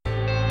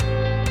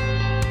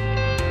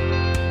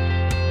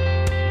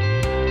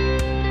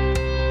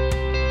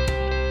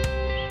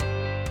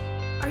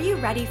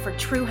ready for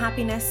true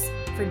happiness,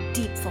 for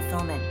deep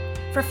fulfillment,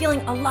 for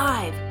feeling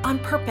alive, on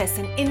purpose,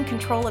 and in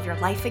control of your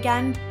life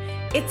again?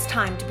 It's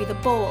time to be the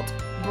bold,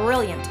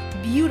 brilliant,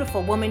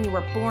 beautiful woman you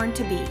were born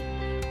to be.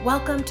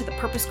 Welcome to the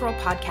Purpose Girl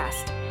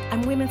Podcast.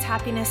 I'm women's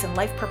happiness and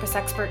life purpose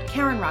expert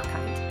Karen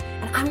Rockkind,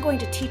 and I'm going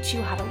to teach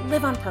you how to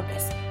live on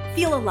purpose,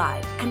 feel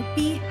alive, and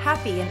be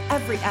happy in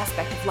every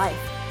aspect of life.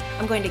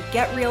 I'm going to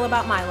get real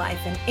about my life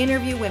and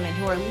interview women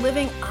who are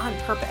living on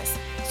purpose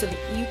so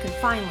that you can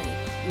finally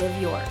live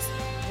yours.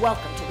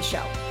 Welcome to the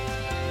show.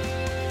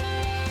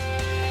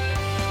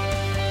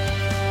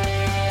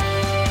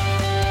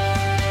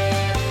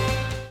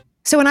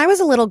 So when I was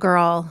a little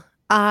girl,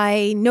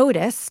 I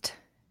noticed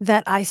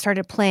that I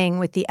started playing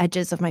with the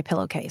edges of my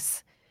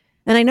pillowcase.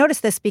 And I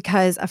noticed this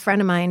because a friend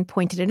of mine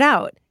pointed it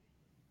out.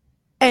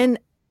 And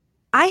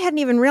I hadn't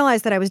even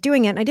realized that I was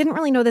doing it. And I didn't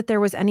really know that there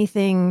was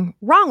anything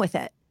wrong with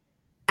it.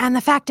 And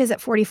the fact is, at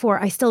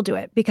 44, I still do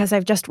it because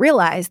I've just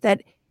realized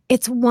that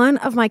it's one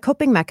of my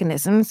coping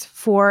mechanisms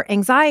for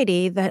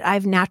anxiety that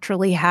I've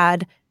naturally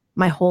had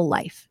my whole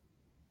life.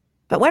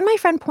 But when my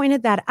friend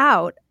pointed that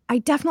out, I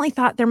definitely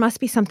thought there must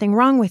be something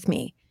wrong with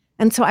me.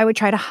 And so I would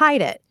try to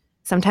hide it.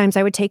 Sometimes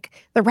I would take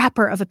the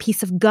wrapper of a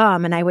piece of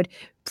gum and I would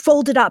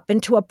fold it up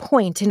into a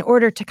point in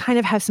order to kind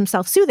of have some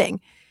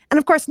self-soothing. And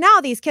of course, now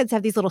these kids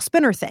have these little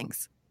spinner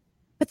things.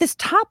 But this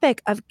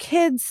topic of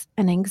kids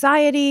and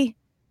anxiety,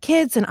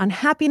 kids and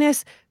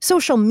unhappiness,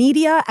 social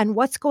media, and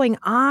what's going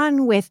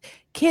on with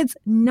kids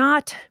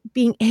not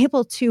being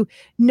able to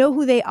know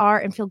who they are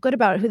and feel good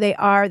about who they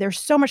are. There's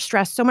so much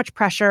stress, so much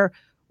pressure.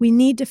 We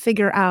need to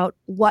figure out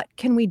what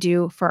can we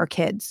do for our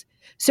kids.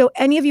 So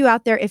any of you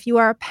out there, if you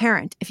are a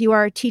parent, if you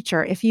are a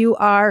teacher, if you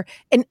are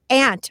an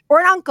aunt or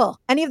an uncle,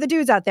 any of the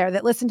dudes out there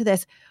that listen to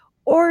this,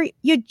 or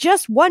you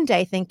just one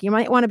day think you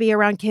might want to be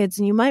around kids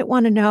and you might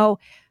want to know,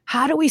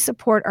 how do we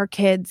support our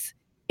kids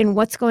in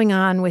what's going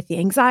on with the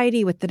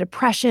anxiety, with the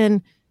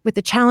depression, with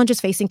the challenges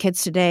facing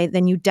kids today,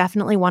 then you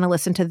definitely want to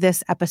listen to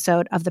this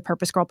episode of the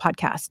Purpose Girl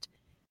Podcast.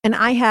 And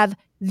I have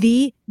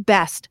the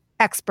best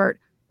expert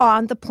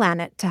on the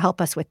planet to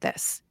help us with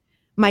this.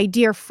 My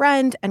dear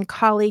friend and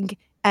colleague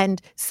and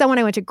someone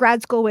I went to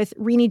grad school with,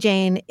 Rini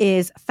Jain,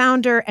 is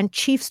founder and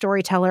chief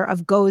storyteller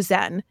of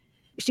GoZen.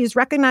 She's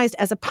recognized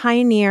as a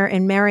pioneer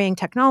in marrying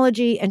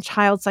technology and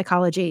child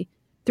psychology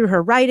through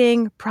her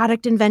writing,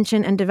 product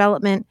invention and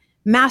development,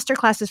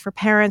 masterclasses for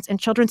parents, and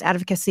children's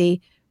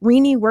advocacy.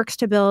 Rini works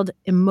to build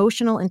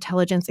emotional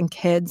intelligence in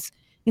kids,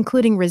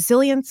 including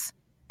resilience,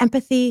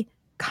 empathy,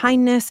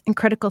 kindness, and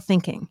critical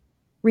thinking.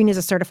 Rini is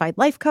a certified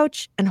life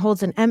coach and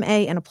holds an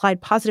MA in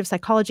applied positive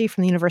psychology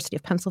from the University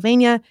of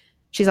Pennsylvania.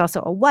 She's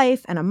also a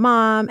wife and a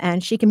mom,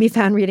 and she can be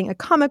found reading a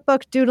comic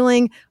book,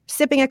 doodling,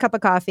 sipping a cup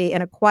of coffee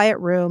in a quiet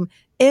room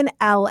in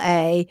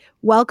LA.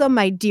 Welcome,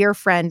 my dear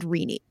friend,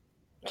 Rini.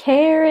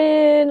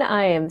 Karen,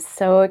 I am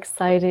so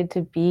excited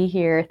to be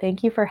here.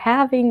 Thank you for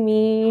having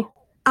me.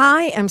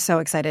 I am so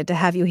excited to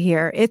have you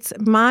here. It's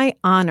my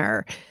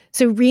honor.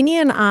 So Rini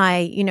and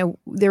I,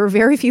 there were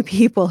very few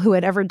people who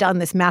had ever done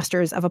this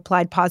Master's of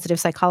Applied Positive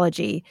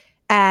Psychology.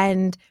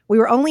 And we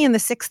were only in the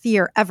 6th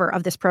year ever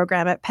of this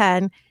program at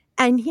Penn.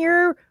 And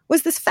here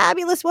was this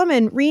fabulous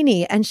woman,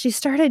 Rini, and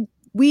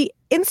we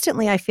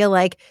instantly, I feel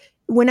like,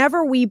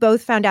 whenever we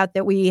both found out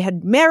that we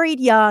had married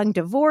young,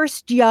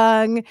 divorced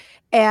young,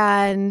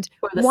 and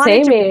the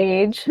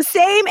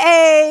same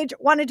age,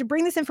 wanted to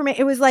bring this information,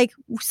 it was like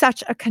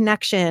such a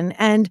connection.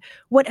 And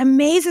what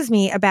amazes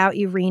me about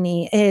you,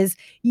 Rini, is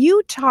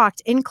you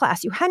talked in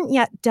class. You hadn't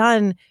yet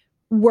done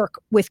work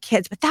with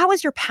kids, but that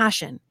was your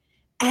passion.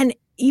 And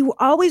you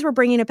always were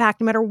bringing it back,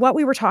 no matter what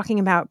we were talking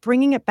about,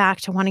 bringing it back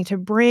to wanting to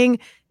bring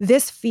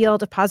this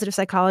field of positive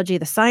psychology,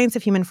 the science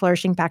of human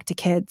flourishing, back to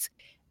kids.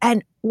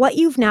 And what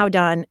you've now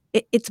done,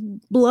 it's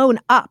blown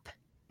up.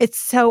 It's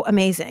so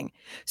amazing.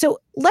 So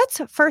let's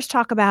first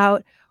talk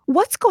about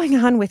what's going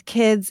on with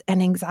kids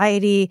and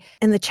anxiety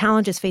and the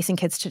challenges facing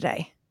kids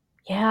today.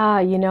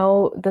 Yeah,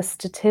 the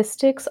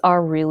statistics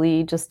are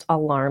really just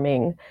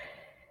alarming.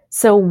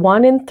 So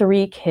 1 in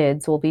 3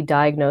 kids will be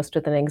diagnosed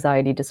with an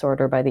anxiety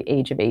disorder by the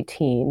age of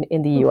 18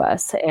 in the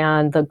US,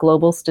 and the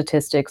global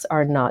statistics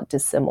are not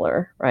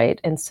dissimilar, right?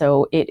 And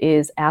so it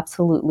is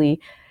absolutely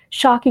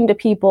shocking to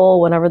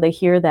people. Whenever they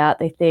hear that,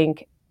 they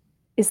think,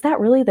 is that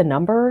really the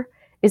number?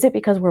 Is it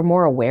because we're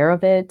more aware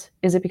of it?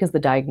 Is it because the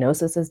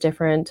diagnosis is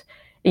different?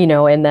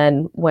 And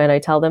then when I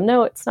tell them,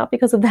 no, it's not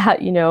because of that,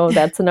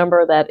 that's a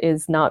number that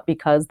is not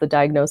because the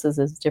diagnosis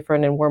is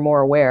different and we're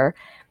more aware.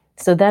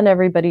 So then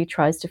everybody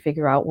tries to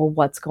figure out, well,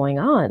 what's going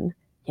on?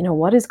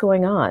 What is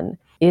going on?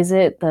 Is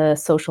it the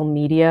social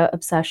media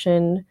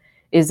obsession?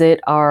 Is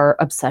it our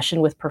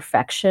obsession with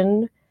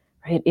perfection,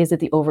 right? Is it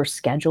the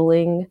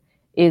overscheduling?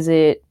 Is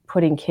it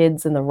putting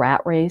kids in the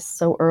rat race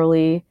so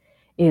early?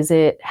 Is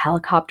it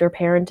helicopter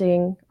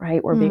parenting,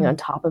 right? We're being on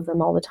top of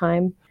them all the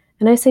time.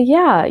 And I say,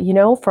 yeah,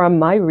 from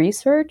my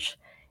research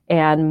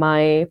and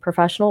my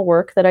professional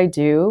work that I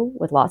do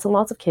with lots and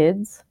lots of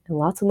kids and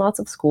lots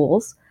of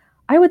schools,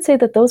 I would say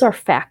that those are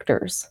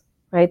factors,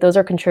 right? Those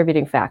are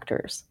contributing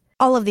factors.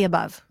 All of the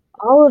above.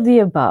 All of the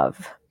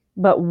above.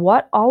 But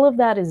what all of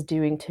that is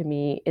doing to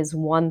me is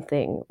one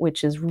thing,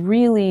 which is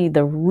really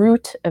the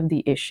root of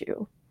the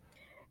issue.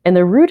 And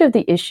the root of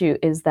the issue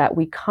is that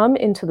we come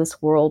into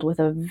this world with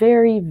a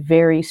very,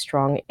 very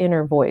strong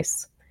inner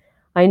voice.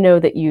 I know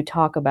that you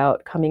talk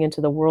about coming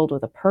into the world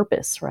with a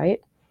purpose, right?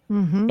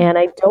 Mm-hmm. And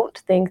I don't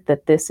think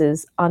that this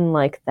is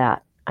unlike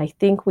that. I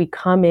think we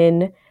come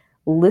in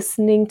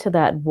listening to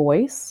that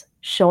voice,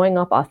 showing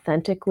up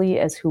authentically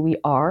as who we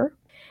are,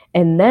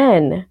 and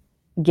then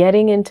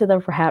getting into the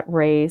rat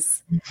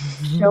race,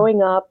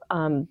 showing up,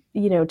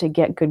 to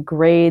get good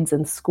grades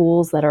in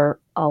schools that are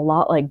a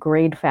lot like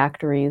grade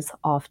factories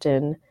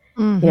often,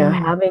 Mm-hmm.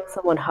 having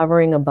someone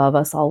hovering above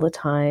us all the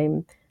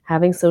time,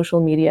 having social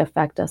media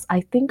affect us.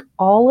 I think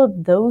all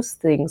of those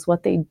things,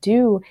 what they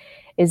do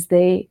is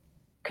they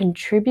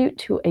contribute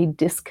to a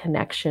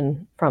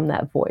disconnection from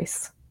that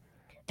voice.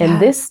 And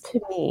this Yes.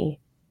 to me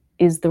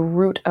is the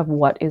root of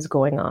what is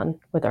going on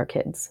with our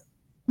kids.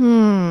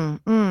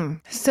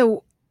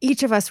 So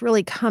each of us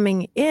really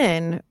coming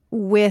into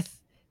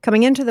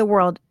the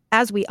world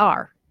as we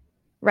are,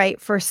 right?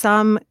 For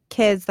some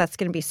kids, that's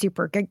going to be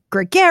super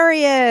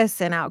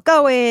gregarious and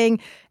outgoing.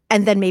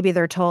 And then maybe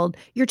they're told,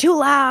 you're too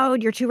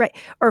loud, you're too right.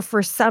 Or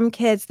for some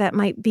kids, that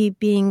might be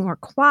being more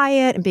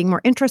quiet and being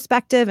more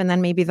introspective. And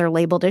then maybe they're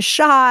labeled as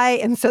shy.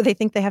 And so they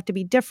think they have to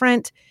be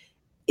different.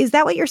 Is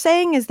that what you're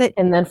saying? Is that?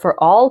 And then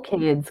for all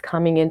kids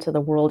coming into the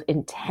world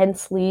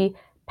intensely,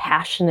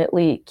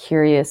 passionately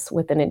curious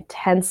with an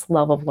intense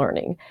love of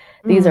learning.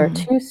 These are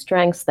Mm, two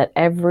strengths that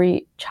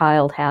every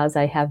child has.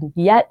 I have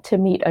yet to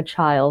meet a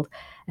child,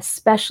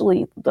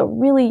 especially the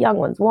really young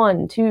ones,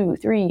 1, 2,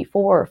 3,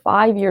 4,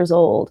 5 years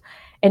old.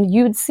 And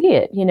you'd see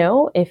it,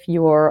 if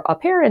you're a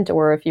parent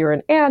or if you're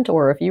an aunt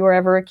or if you were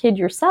ever a kid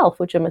yourself,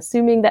 which I'm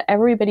assuming that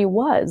everybody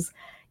was.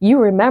 You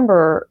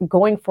remember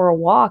going for a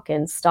walk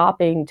and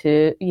stopping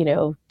to,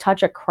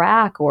 touch a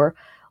crack or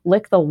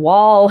lick the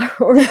wall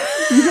or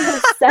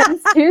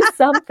sense do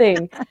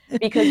something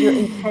because you're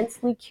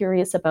intensely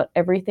curious about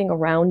everything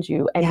around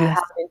you and you yes.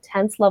 have an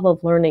intense level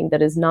of learning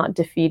that is not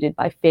defeated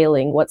by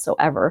failing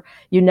whatsoever.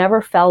 You never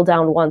fell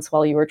down once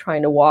while you were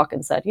trying to walk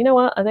and said, you know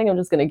what, I think I'm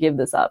just going to give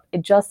this up.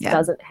 It just Yeah.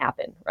 doesn't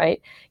happen,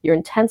 right? You're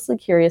intensely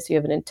curious, you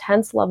have an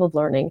intense level of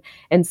learning,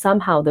 and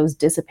somehow those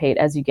dissipate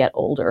as you get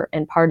older.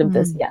 And part of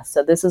this, Mm, yes,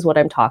 so this is what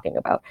I'm talking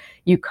about.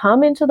 You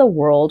come into the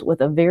world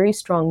with a very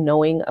strong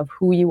knowing of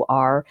who you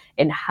are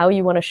and how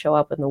you want to show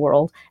up in the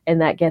world. And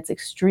that gets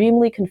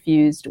extremely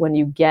confused when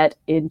you get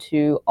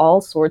into all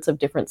sorts of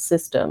different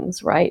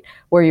systems, right?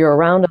 Where you're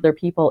around other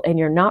people and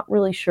you're not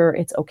really sure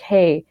it's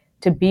okay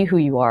to be who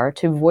you are,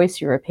 to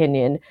voice your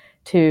opinion,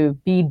 to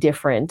be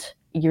different.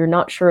 You're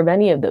not sure of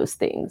any of those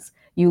things.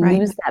 You right.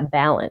 lose that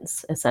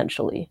balance,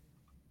 essentially.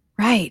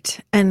 Right.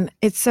 And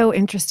it's so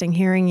interesting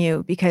hearing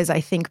you because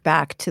I think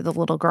back to the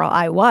little girl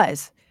I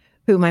was,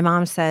 who my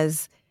mom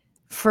says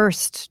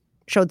first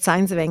showed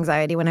signs of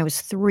anxiety when I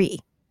was 3.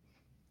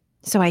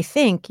 So I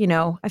think,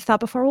 I've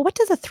thought before, well, what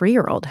does a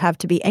 3-year-old have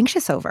to be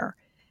anxious over?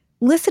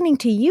 Listening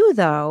to you,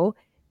 though,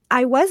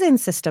 I was in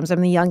systems.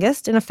 I'm the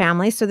youngest in a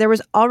family. So there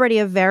was already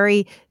a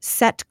very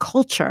set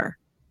culture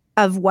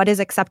of what is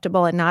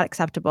acceptable and not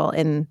acceptable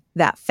in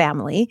that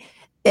family,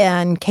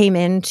 and came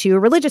into a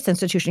religious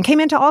institution, came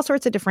into all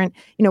sorts of different,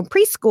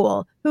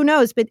 preschool, who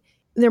knows? But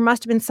there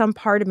must have been some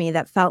part of me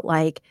that felt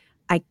like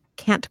I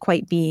can't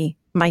quite be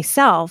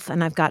myself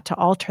and I've got to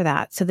alter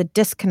that. So the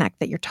disconnect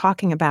that you're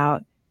talking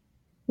about,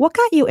 what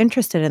got you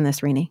interested in this,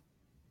 Rini?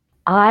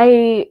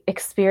 I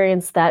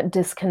experienced that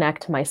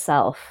disconnect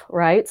myself,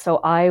 right? So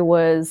I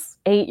was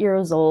 8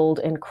 years old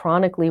and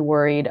chronically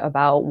worried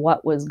about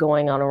what was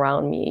going on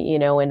around me,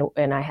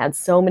 and I had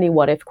so many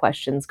what if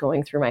questions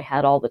going through my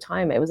head all the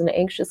time. I was an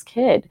anxious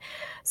kid.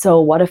 So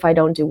what if I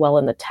don't do well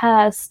in the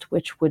test,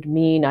 which would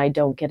mean I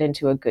don't get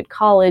into a good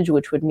college,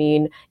 which would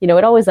mean, it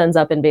always ends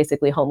up in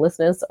basically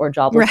homelessness or Right.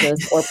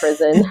 joblessness or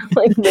prison.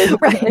 Like there's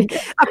Right. like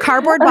A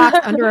cardboard box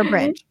under a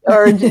bridge.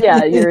 or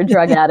yeah, you're a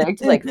drug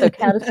addict. Like, so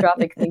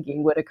catastrophic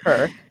thinking would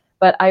occur.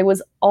 But I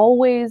was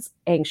always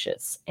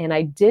anxious and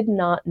I did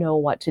not know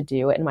what to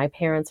do. And my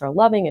parents are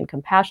loving and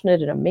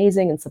compassionate and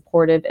amazing and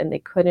supportive, and they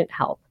couldn't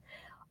help.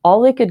 All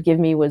they could give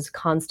me was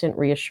constant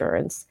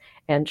reassurance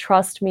and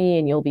trust me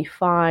and you'll be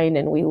fine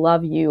and we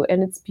love you.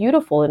 And it's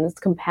beautiful and it's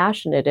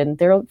compassionate and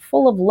they're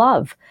full of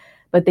love.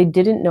 But they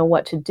didn't know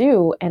what to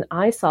do. And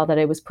I saw that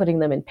I was putting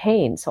them in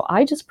pain. So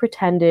I just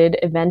pretended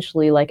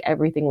eventually like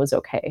everything was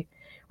okay.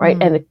 Right.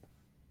 Mm, And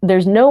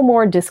there's no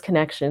more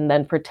disconnection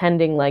than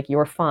pretending like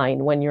you're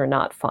fine when you're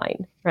not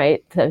fine,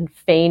 right? Than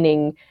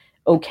feigning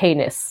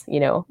okayness,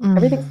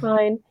 everything's mm,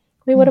 fine.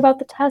 Wait, what mm, about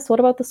the test? What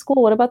about the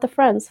school? What about the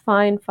friends?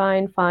 Fine,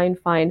 fine, fine,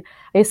 fine.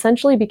 I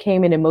essentially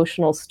became an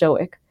emotional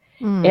stoic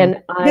mm.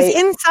 and Because I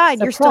inside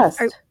you're still,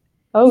 suppressed.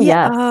 Oh,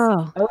 yeah. yes.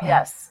 Oh, Oh, yeah.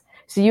 yes.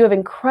 So you have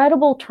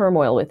incredible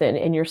turmoil within,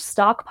 and you're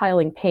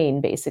stockpiling pain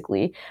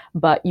basically,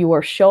 but you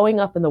are showing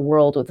up in the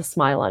world with a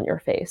smile on your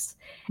face.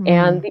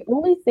 And Mm. the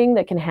only thing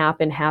that can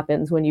happen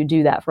happens when you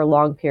do that for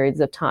long periods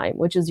of time,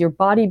 which is your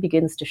body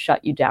begins to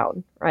shut you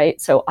down,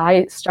 right? So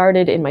I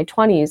started in my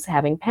 20s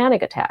having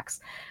panic attacks.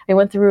 I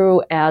went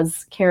through,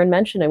 as Karen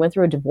mentioned, I went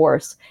through a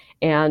divorce,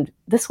 and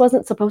this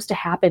wasn't supposed to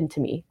happen to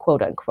me,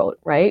 quote unquote,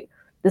 right?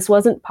 This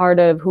wasn't part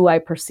of who I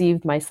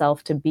perceived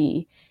myself to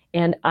be.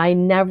 And I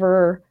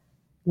never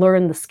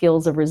learned the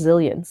skills of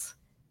resilience.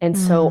 And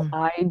so Mm.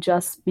 I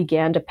just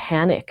began to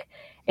panic.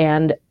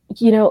 And,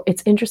 you know,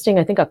 it's interesting.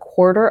 I think a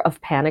quarter of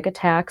panic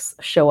attacks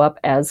show up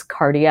as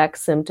cardiac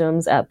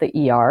symptoms at the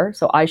ER.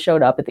 So I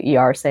showed up at the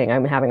ER saying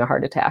I'm having a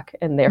heart attack.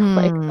 And they're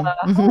like, Mm.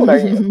 how old are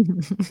you?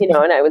 You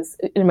know, and I was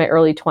in my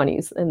early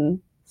 20s.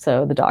 And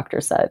so the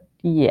doctor said,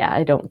 yeah,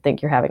 I don't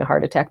think you're having a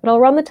heart attack, but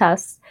I'll run the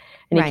tests.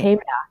 And he Right. came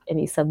back and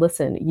he said,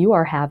 listen, you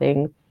are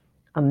having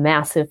a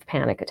massive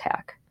panic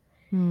attack.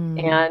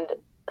 Mm. And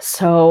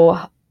so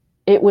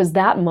it was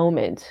that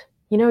moment.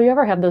 You know, you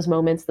ever have those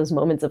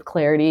moments of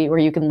clarity where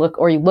you can look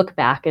or you look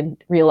back and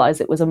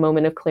realize it was a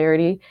moment of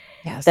clarity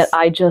that Yes.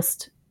 I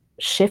just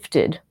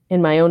shifted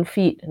in my own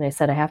feet. And I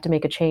said, I have to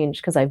make a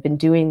change because I've been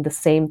doing the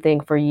same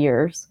thing for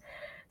years.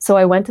 So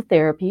I went to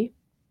therapy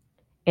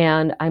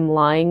and I'm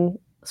lying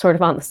sort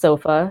of on the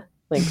sofa,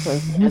 like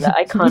the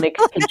iconic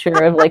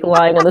picture of like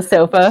lying on the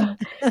sofa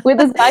with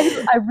this guy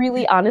who I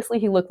really honestly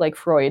he looked like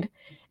Freud.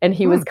 And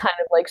he was Mm. kind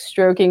of like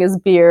stroking his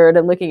beard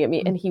and looking at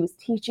me, and he was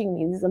teaching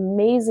me these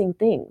amazing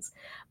things.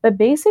 But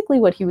basically,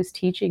 what he was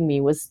teaching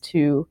me was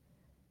to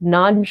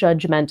non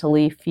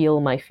judgmentally feel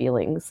my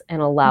feelings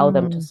and allow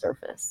them to Mm.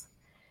 surface.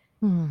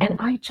 Mm. And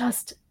I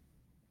just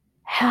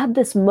had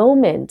this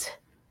moment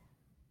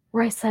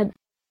where I said,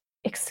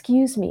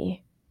 excuse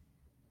me,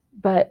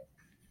 but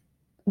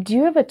do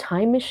you have a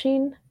time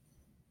machine?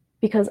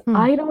 Because Mm.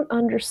 I don't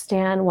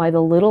understand why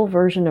the little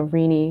version of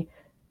Rini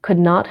could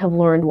not have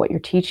learned what you're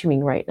teaching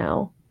me right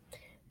now.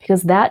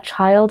 Because that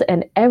child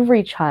and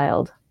every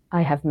child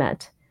I have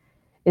met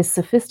is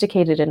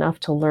sophisticated enough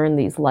to learn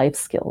these life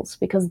skills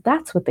because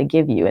that's what they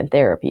give you in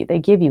therapy. They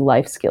give you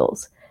life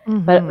skills.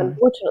 But Mhm.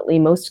 unfortunately,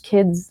 most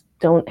kids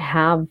don't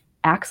have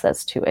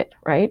access to it,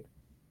 right?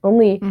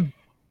 Only Mm.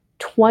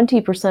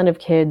 20% of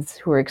kids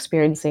who are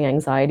experiencing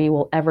anxiety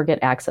will ever get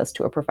access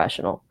to a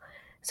professional.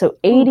 So Ooh.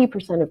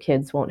 80% of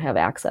kids won't have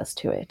access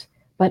to it.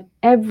 But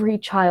every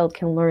child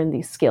can learn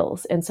these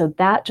skills. And so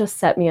that just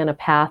set me on a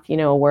path, you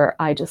know, where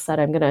I just said,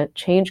 I'm going to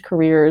change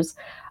careers.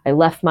 I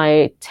left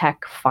my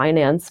tech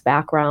finance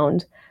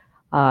background.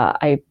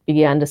 I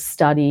began to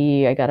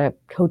study. I got a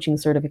coaching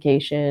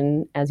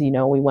certification. As you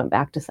know, we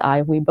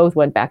both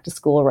went back to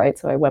school, right?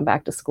 So I went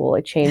back to school.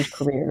 I changed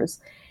careers.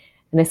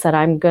 And I said,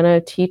 I'm going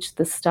to teach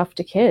this stuff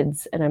to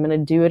kids and I'm going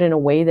to do it in a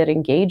way that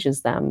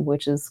engages them,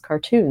 which is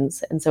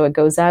cartoons. And so it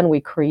goes on,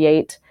 we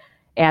create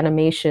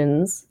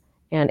animations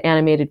and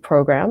animated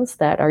programs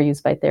that are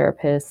used by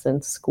therapists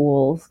and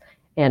schools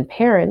and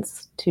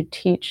parents to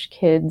teach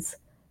kids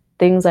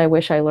things I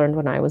wish I learned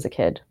when I was a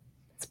kid.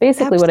 It's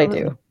basically what I do.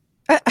 Absolutely.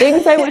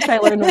 Things I wish I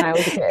learned when I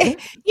was a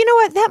kid. You know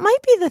what? That might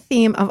be the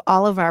theme of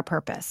all of our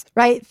purpose,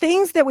 right?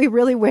 Things that we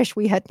really wish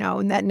we had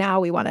known that now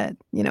we want to,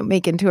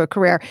 make into a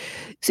career.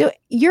 So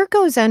your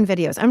Go Zen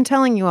videos, I'm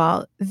telling you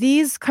all,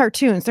 these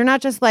cartoons, they're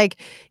not just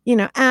like,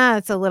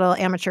 it's a little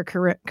amateur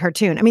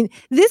cartoon. I mean,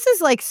 this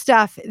is like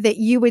stuff that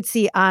you would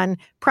see on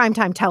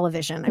primetime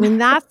television. I mean,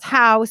 that's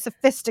how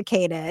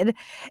sophisticated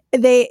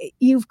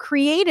you've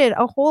created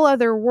a whole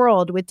other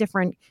world with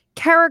different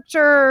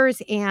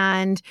characters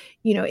and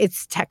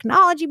it's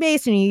technology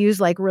based and you use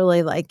like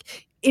really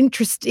like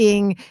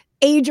interesting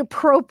age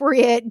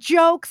appropriate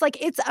jokes. Like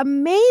it's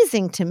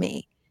amazing to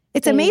me.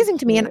 It's Thank amazing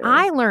to me and you.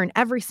 I learn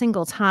every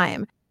single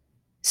time.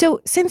 So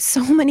since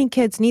so many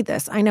kids need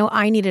this, I know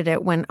I needed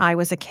it when I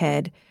was a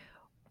kid.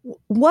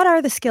 What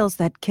are the skills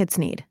that kids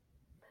need?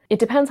 It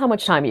depends how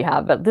much time you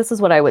have, but this is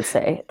what I would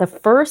say. The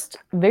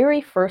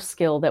very first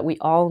skill that we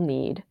all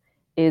need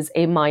is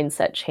a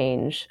mindset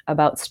change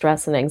about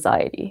stress and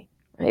anxiety,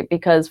 right?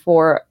 Because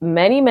for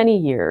many, many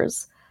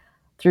years,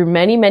 through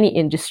many, many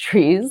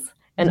industries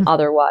and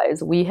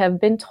otherwise, we have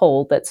been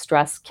told that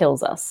stress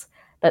kills us,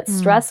 that Mm,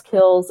 stress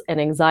kills and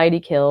anxiety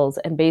kills,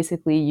 and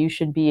basically you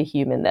should be a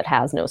human that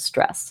has no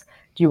stress.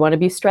 Do you want to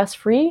be stress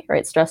free?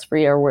 Right? Stress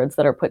free are words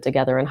that are put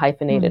together and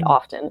hyphenated mm.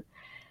 often.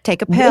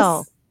 Take a pill,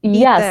 This, eat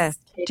this, yes,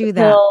 take a do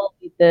that. pill,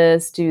 eat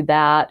this, do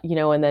that,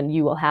 and then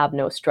you will have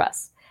no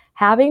stress.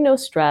 Having no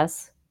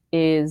stress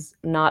is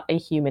not a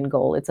human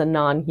goal. It's a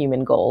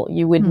non-human goal.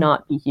 You would Mm.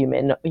 not be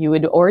human. You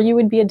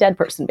would be a dead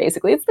person,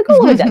 basically. It's the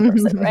goal of a dead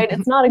person, right?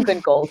 It's not a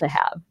good goal to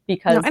have No,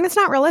 because and it's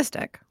not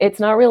realistic. it's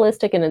not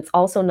realistic and it's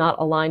also not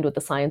aligned with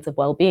the science of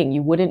well-being.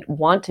 You wouldn't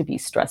want to be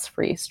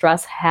stress-free.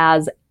 Stress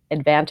has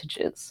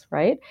advantages,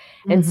 right?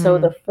 And so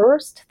Hmm. the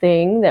first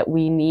thing that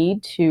we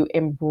need to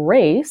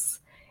embrace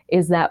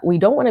is that we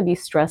don't want to be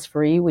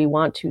stress-free. We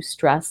want to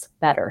stress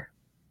better.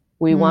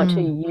 We want to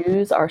Mm.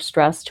 use our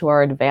stress to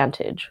our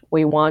advantage.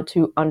 We want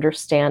to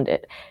understand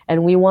it.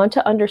 And we want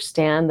to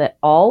understand that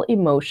all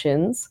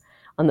emotions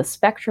on the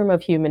spectrum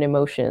of human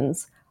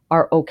emotions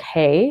are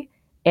okay,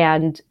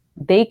 and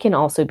they can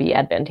also be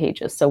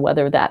advantageous. So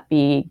whether that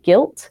be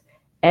guilt,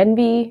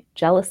 envy,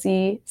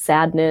 jealousy,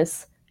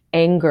 sadness,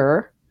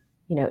 anger,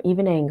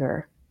 even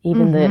anger,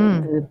 even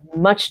Mm-hmm. the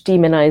much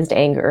demonized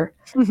anger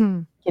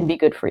Mm-hmm. can be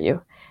good for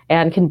you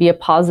and can be a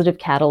positive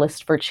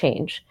catalyst for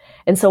change.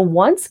 And so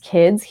once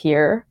kids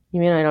hear,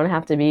 you mean I don't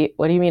have to be,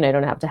 what do you mean I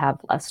don't have to have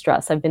less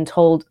stress? I've been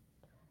told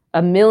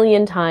a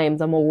million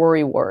times I'm a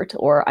worrywart,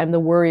 or I'm the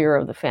worrier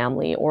of the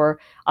family, or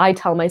I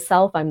tell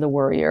myself I'm the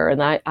worrier,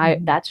 and I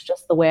Mm-hmm. that's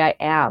just the way I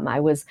am. I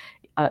was,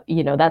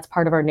 that's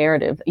part of our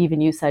narrative. Even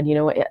you said,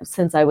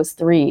 since I was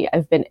 3,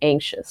 I've been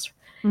anxious,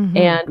 Mm-hmm.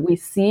 and we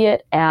see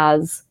it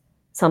as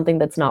something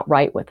that's not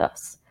right with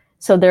us.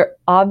 So there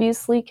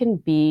obviously can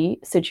be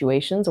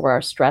situations where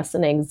our stress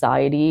and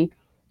anxiety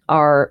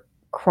are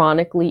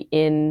chronically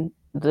in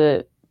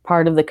the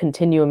part of the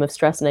continuum of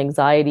stress and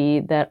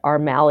anxiety that are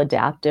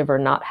maladaptive or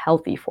not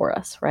healthy for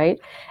us, right?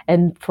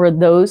 And for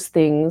those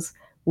things,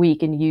 we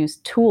can use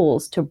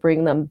tools to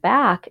bring them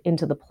back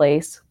into the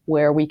place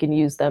where we can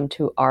use them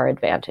to our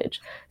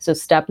advantage. So,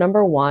 step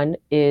number 1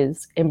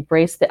 is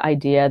embrace the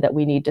idea that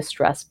we need to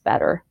stress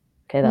better.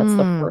 Okay, that's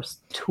the Mm.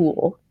 first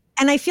tool.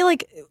 And I feel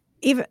like,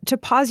 even to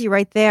pause you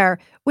right there,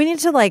 we need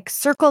to like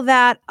circle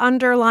that,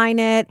 underline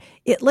it.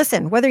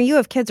 Listen, whether you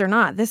have kids or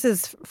not, this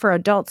is for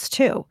adults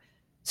too.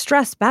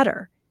 Stress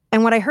better.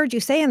 And what I heard you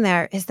say in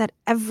there is that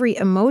every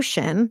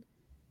emotion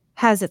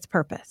has its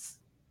purpose.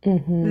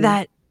 Mm-hmm.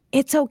 That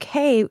it's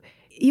okay.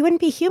 You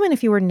wouldn't be human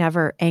if you were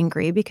never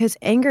angry, because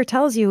anger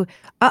tells you,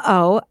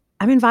 uh-oh,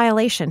 I'm in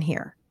violation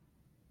here.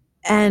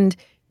 And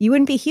you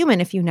wouldn't be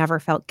human if you never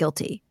felt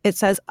guilty. It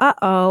says,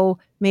 uh-oh,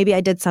 maybe I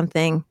did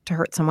something to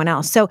hurt someone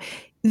else. So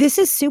this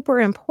is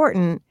super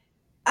important.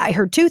 I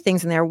heard 2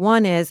 things in there.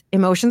 One is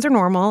emotions are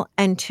normal,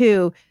 and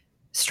 2,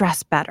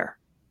 stress better.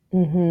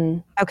 Mm-hmm.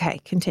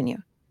 Okay, continue.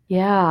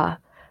 Yeah.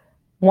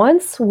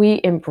 Once we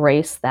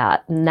embrace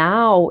that,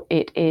 now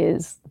it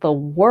is the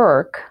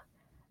work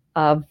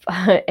of,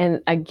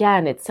 and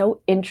again, it's so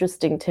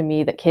interesting to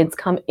me that kids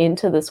come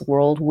into this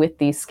world with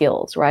these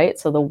skills, right?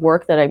 So the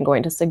work that I'm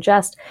going to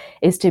suggest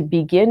is to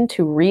begin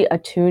to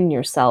reattune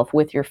yourself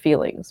with your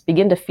feelings,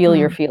 begin to feel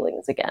your Mm.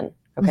 feelings again,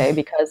 okay?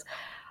 Because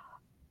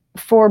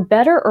for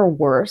better or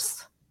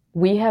worse,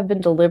 we have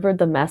been delivered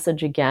the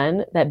message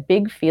again that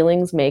big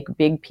feelings make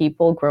big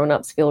people,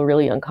 grown-ups, feel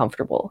really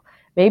uncomfortable.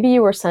 Maybe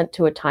you were sent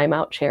to a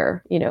timeout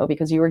chair,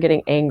 because you were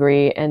getting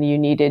angry and you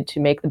needed to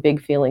make the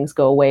big feelings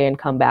go away and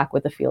come back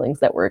with the feelings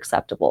that were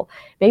acceptable.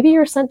 Maybe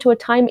you're sent to a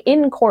time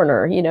in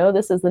corner,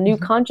 this is the new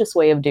Mhm. conscious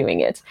way of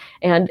doing it.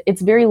 And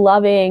it's very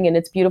loving and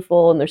it's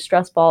beautiful and there's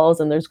stress balls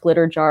and there's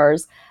glitter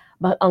jars.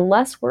 But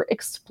unless we're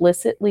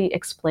explicitly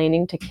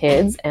explaining to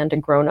kids and to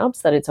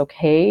grown-ups that it's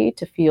okay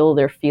to feel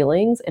their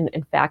feelings and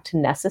in fact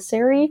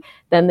necessary,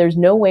 then there's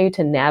no way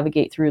to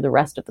navigate through the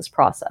rest of this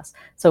process.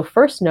 So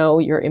first, know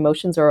your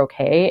emotions are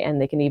okay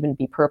and they can even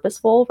be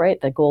purposeful, right?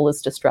 The goal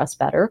is to stress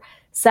better.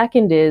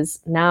 Second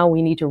is now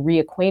we need to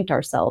reacquaint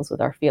ourselves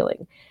with our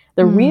feeling.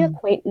 The Mm.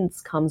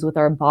 reacquaintance comes with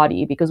our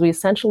body because we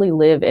essentially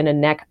live in a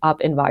neck up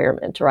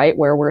environment, right?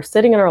 Where we're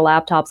sitting in our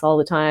laptops all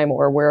the time,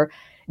 or we're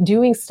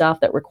doing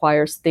stuff that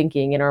requires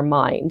thinking in our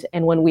mind.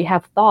 And when we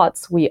have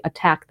thoughts, we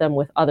attack them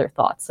with other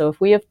thoughts. So if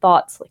we have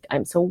thoughts like,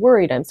 I'm so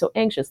worried, I'm so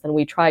anxious, then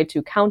we try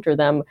to counter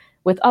them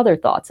with other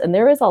thoughts. And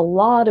there is a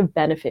lot of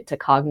benefit to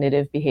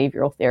cognitive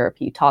behavioral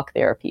therapy, talk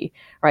therapy,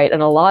 right?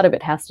 And a lot of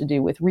it has to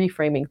do with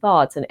reframing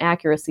thoughts and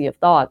accuracy of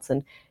thoughts.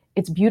 And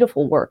it's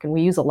beautiful work. And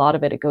we use a lot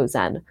of it at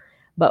GoZen.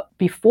 But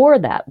before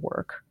that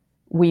work,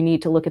 we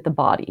need to look at the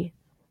body.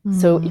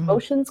 So Mm.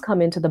 emotions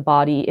come into the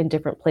body in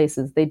different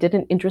places. They did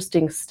an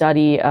interesting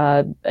study,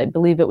 I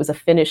believe it was a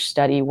Finnish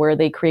study, where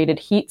they created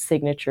heat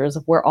signatures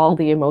of where all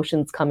the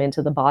emotions come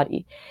into the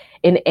body.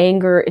 In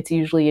anger, it's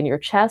usually in your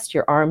chest,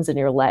 your arms, and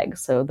your legs.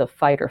 So the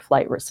fight or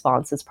flight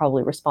response is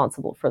probably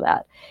responsible for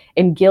that.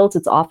 In guilt,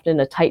 it's often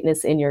a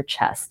tightness in your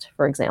chest,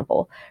 for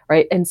example,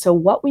 right? And so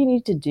what we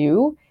need to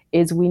do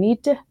is we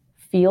need to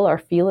feel our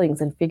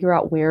feelings and figure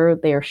out where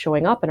they are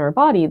showing up in our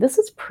body. This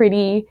is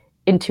pretty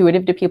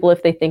intuitive to people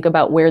if they think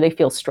about where they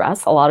feel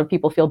stress. A lot of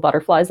people feel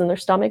butterflies in their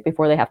stomach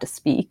before they have to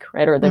speak,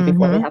 right? Or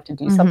before they Mm-hmm. have to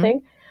do Mm-hmm.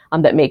 something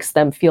that makes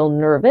them feel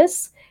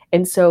nervous.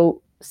 And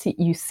so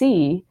you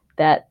see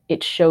that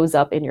it shows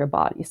up in your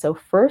body. So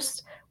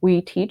first, we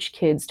teach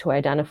kids to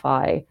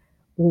identify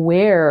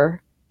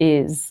where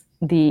is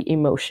the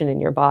emotion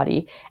in your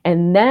body.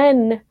 And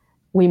then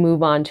we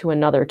move on to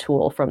another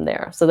tool from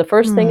there. So the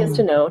first thing is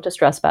to Mm. know to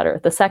stress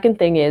better. The second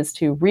thing is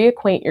to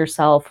reacquaint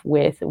yourself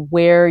with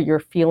where you're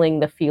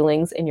feeling the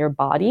feelings in your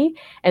body.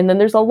 And then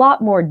there's a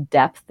lot more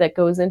depth that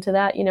goes into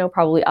that,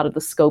 probably out of the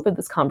scope of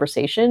this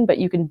conversation, but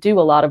you can do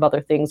a lot of other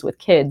things with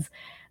kids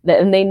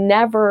and they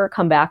never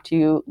come back to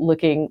you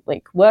looking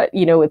like what,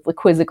 with the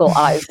quizzical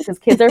eyes, because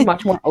kids are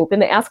much more open.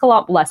 They ask a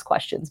lot less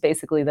questions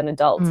basically than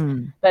adults.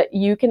 Mm. But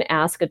you can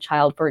ask a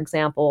child, for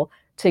example,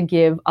 to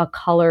give a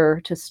color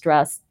to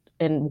stress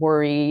and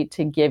worry,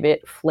 to give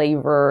it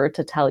flavor,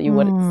 to tell you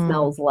what it Mm.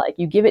 smells like.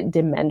 You give it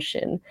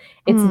dimension.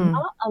 It's Mm.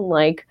 not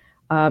unlike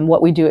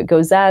what we do at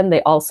Gozen.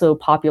 They also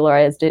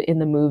popularized it in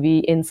the movie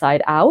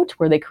Inside Out,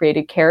 where they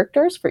created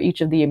characters for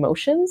each of the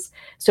emotions.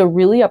 So,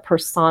 really, a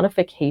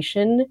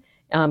personification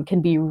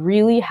can be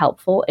really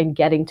helpful in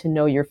getting to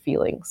know your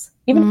feelings,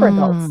 even for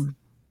adults. Mm.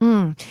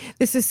 Mm.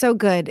 This is so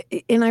good.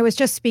 And I was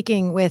just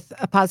speaking with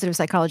a positive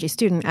psychology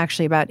student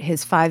actually about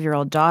his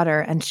 5-year-old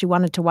daughter, and she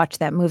wanted to watch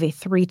that movie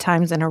 3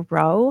 times in a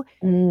row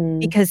Mm,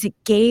 because it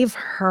gave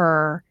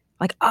her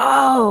like,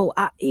 oh,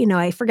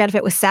 I forget if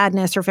it was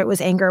sadness or if it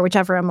was anger,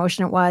 whichever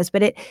emotion it was,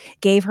 but it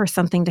gave her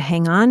something to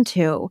hang on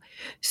to.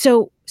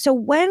 So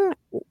when,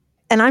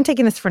 and I'm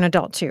taking this for an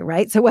adult too,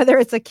 right? So whether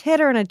it's a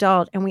kid or an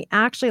adult, and we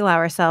actually allow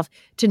ourselves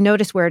to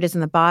notice where it is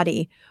in the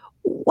body,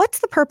 what's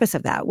the purpose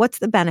of that? What's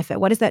the benefit?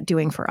 What is that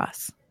doing for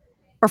us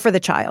or for the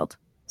child?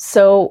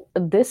 So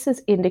this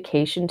is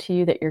indication to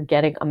you that you're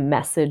getting a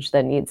message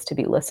that needs to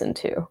be listened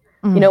to.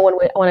 Mm.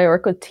 When I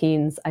work with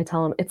teens, I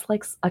tell them it's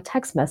like a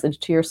text message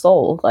to your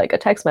soul, like a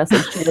text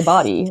message to your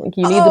body. Like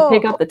you need to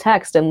pick up Oh, the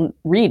text and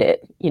read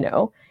it. It's I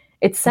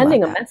love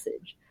sending a that.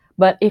 message.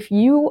 But if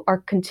you are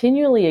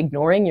continually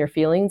ignoring your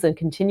feelings and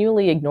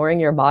continually ignoring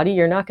your body,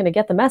 you're not going to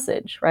get the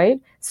message, right?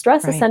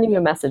 Stress is Right. sending you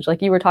a message.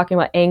 Like you were talking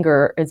about,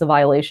 anger is a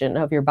violation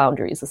of your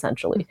boundaries,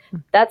 essentially.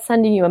 Mhm. That's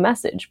sending you a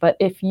message. But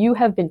if you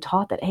have been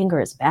taught that anger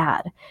is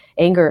bad,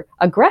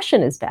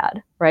 aggression is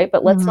bad, right?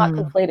 But let's not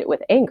Mm. conflate it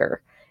with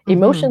anger. Mhm.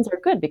 Emotions are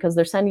good because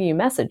they're sending you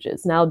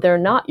messages. Now, they're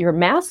not your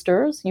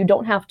masters. You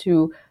don't have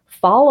to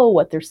follow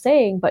what they're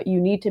saying, but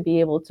you need to be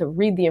able to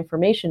read the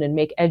information and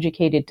make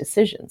educated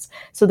decisions.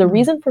 So, the Mm.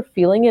 reason for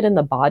feeling it in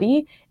the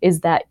body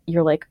is that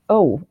you're like,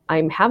 oh,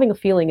 I'm having a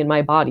feeling in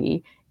my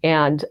body,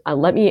 and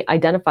let me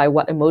identify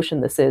what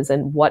emotion this is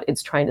and what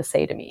it's trying to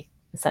say to me,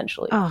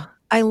 essentially. Oh,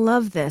 I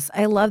love this.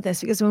 I love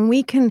this because when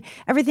we can,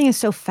 everything is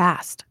so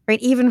fast, right?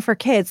 Even for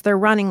kids, they're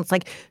running, it's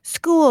like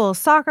school,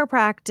 soccer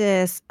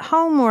practice,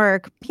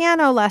 homework,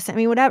 piano lesson. I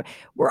mean, whatever.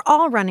 We're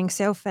all running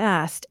so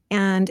fast.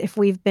 And if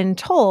we've been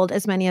told,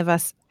 as many of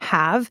us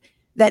have,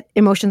 that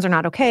emotions are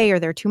not okay or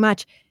they're too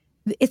much,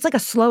 it's like a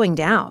slowing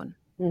down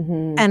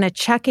Hmm. and a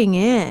checking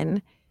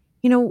in.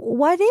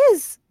 What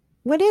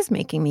is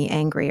making me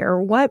angry,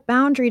 or what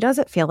boundary does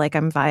it feel like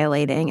I'm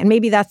violating? And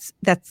maybe that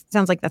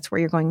sounds like that's where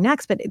you're going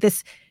next, but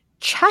this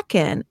check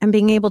in and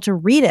being able to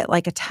read it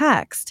like a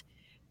text,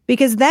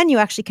 because then you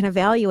actually can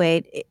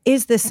evaluate,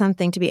 is this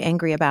something to be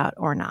angry about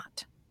or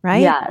not?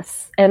 Right?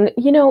 Yes. And,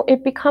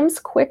 it becomes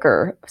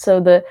quicker.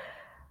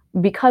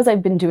 Because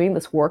I've been doing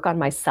this work on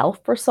myself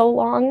for so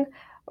long,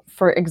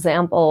 for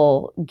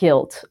example,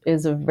 guilt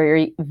is a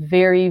very,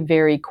 very,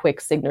 very quick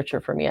signature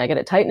for me. I get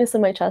a tightness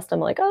in my chest. I'm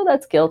like, oh,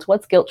 that's guilt.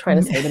 What's guilt trying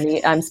to say to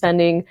me?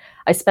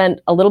 I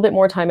spent a little bit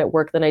more time at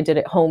work than I did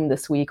at home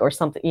this week or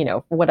something,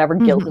 whatever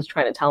guilt Mhm, is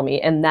trying to tell me.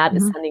 And that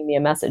is mhm. sending me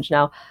a message.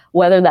 Now,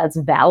 whether that's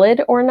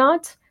valid or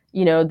not,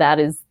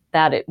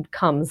 that it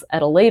comes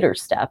at a later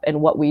step, and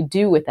what we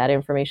do with that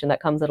information that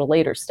comes at a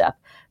later step.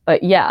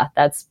 But yeah,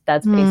 that's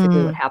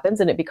basically what Mm,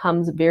 happens, and it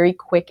becomes very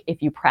quick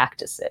if you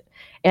practice it.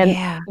 And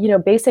yeah.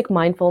 basic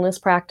mindfulness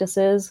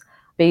practices,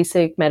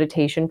 basic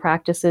meditation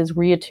practices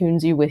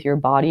reattunes you with your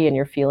body and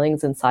your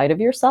feelings inside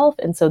of yourself,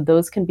 and so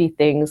those can be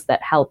things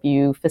that help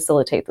you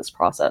facilitate this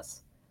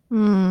process.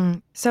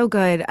 So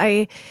good.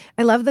 I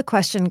love the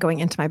question going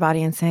into my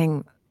body and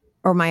saying,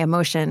 or my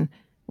emotion,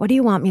 what do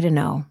you want me to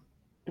know?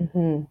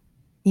 Hmm.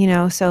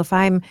 So if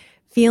I'm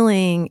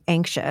feeling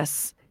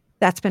anxious,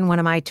 that's been one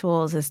of my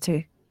tools, is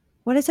to,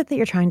 what is it that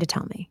you're trying to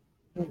tell me?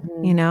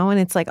 Hmm. And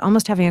it's like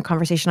almost having a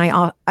conversation.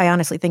 I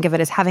honestly think of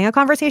it as having a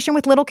conversation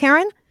with little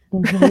Karen,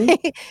 Hmm.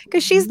 right?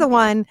 Because she's the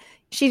one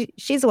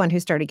who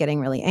started getting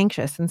really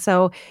anxious. And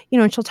so,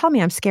 and she'll tell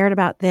me, I'm scared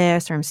about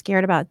this or I'm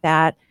scared about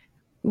that.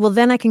 Well,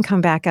 then I can come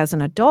back as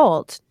an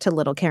adult to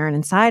little Karen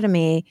inside of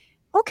me.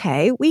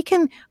 Okay,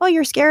 oh,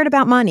 you're scared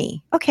about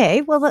money.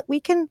 Okay, well, we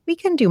can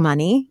do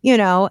money,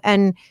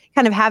 and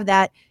kind of have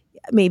that.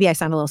 Maybe I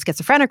sound a little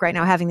schizophrenic right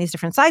now, having these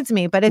different sides of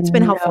me, but it's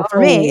been helpful for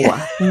me,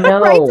 No,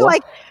 right? To no.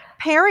 like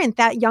parent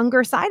that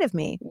younger side of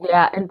me.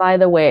 Yeah, and by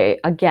the way,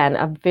 again,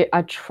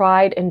 a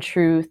tried and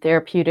true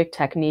therapeutic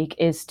technique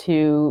is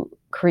to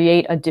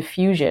create a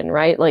diffusion,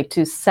 right? Like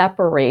to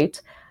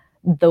separate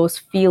those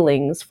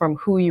feelings from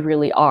who you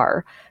really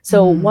are.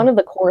 So, one Mm, of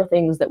the core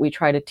things that we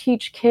try to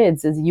teach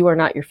kids is you are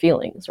not your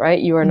feelings, right?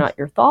 You are mm, not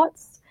your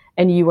thoughts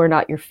and you are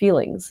not your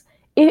feelings.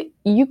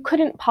 You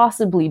couldn't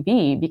possibly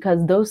be,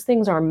 because those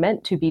things are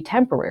meant to be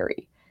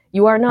temporary.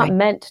 You are not right.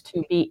 meant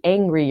to be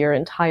angry your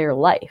entire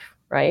life,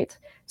 right?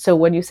 So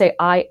when you say,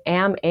 I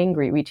am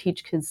angry, we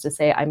teach kids to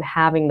say, I'm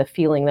having the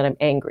feeling that I'm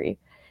angry.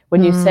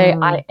 When you say,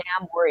 I Mm,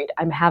 am worried,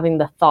 I'm having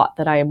the thought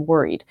that I am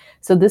worried.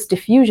 So this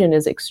diffusion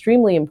is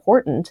extremely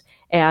important.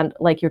 And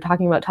like you're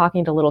talking about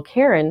talking to little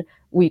Karen,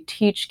 we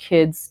teach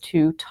kids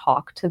to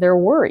talk to their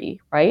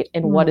worry, right?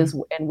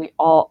 mm, And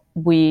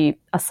we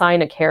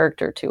assign a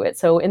character to it.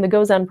 So in the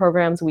Go Zen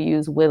programs, we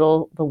use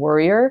Whittle the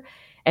worrier,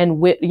 and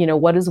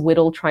what is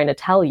Whittle trying to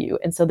tell you?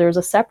 And so there's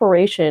a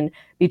separation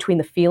between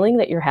the feeling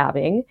that you're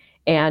having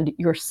and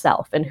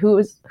yourself, and who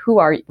is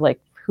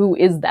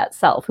that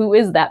self, who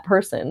is that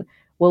person?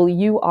 Well,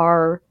 you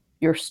are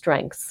your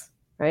strengths,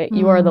 right?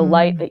 You are the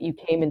light Mm. that you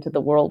came into the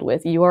world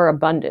with. You are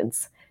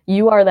abundance.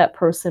 You are that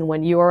person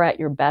when you are at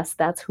your best.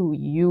 That's who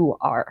you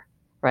are,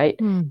 right?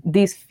 Mm.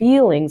 These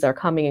feelings are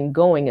coming and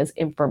going as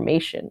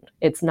information.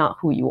 It's not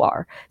who you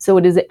are. So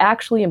it is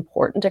actually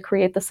important to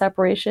create the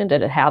separation,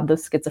 to have the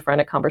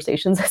schizophrenic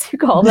conversations, as you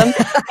call them,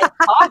 and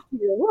talk to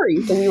your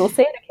worry. So we will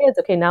say to kids,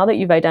 okay, now that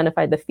you've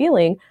identified the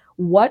feeling,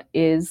 what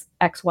is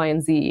X, Y,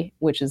 and Z,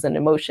 which is an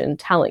emotion,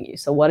 telling you?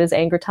 So what is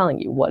anger telling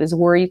you? What is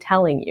worry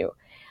telling you?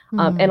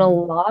 And a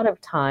Mm. lot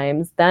of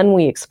times, then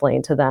we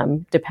explain to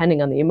them,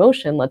 depending on the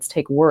emotion, let's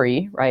take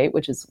worry, right?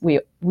 Which is we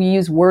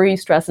use worry,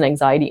 stress, and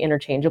anxiety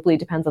interchangeably. It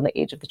depends on the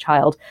age of the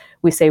child.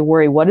 We say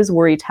worry, what is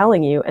worry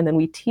telling you? And then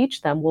we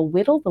teach them, well,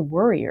 Whittle the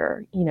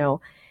worrier,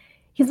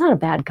 he's not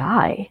a bad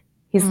guy.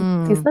 He's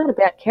Mm. not a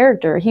bad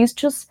character. He's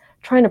just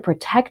trying to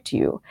protect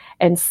you.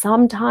 And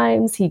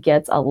sometimes he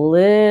gets a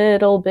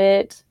little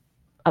bit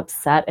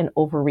upset and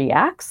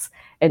overreacts.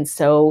 And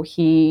so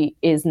he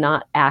is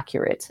not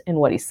accurate in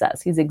what he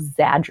says. He's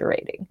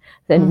exaggerating.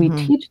 Then we Mhm.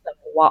 teach them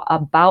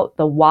about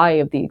the why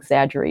of the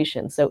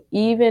exaggeration. So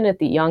even at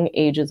the young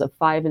ages of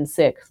 5 and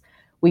 6,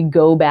 we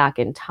go back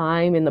in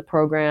time in the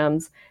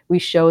programs. We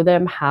show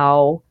them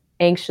how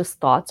anxious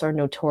thoughts are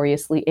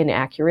notoriously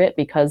inaccurate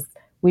because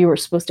we were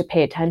supposed to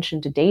pay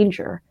attention to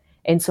danger.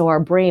 And so our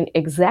brain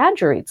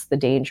exaggerates the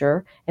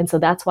danger. And so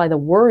that's why the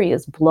worry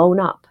is blown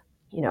up.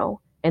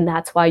 And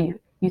that's why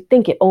you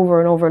think it over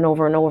and over and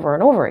over and over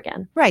and over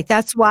again. Right,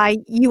 that's why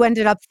you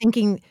ended up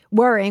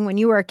worrying when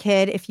you were a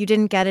kid, if you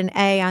didn't get an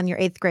A on your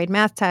 8th grade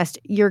math test,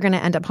 you're gonna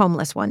end up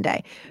homeless one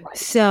day. Right.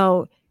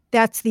 So,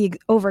 that's the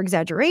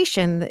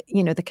over-exaggeration, the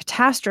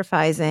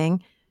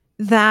catastrophizing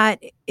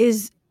that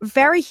is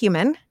very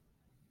human,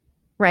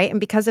 right? And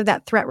because of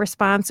that threat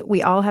response,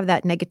 we all have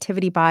that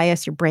negativity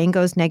bias. Your brain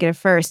goes negative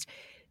first.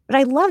 But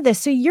I love this.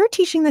 So, you're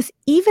teaching this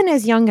even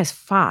as young as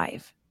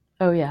 5,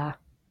 Oh, yeah.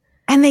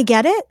 and they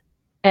get it?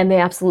 And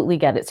they absolutely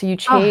get it. So you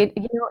Oh, change,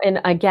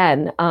 and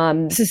again,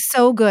 this is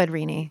so good,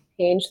 Rini.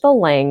 change the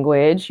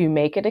language, you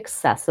make it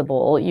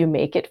accessible, you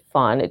make it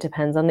fun. It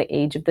depends on the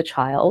age of the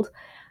child.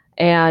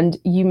 And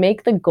you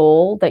make the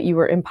goal that you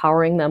are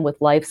empowering them with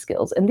life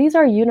skills. And these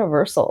are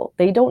universal.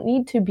 They don't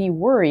need to be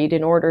worried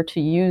in order to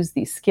use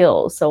these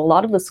skills. So a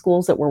lot of the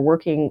schools that we're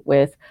working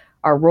with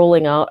are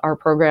rolling out our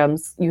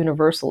programs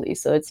universally.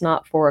 So it's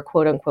not for a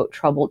quote unquote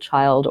troubled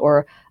child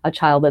or a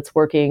child that's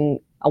working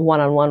a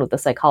one-on-one with a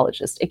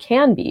psychologist. It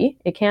can be,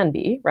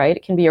 right?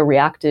 It can be a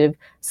reactive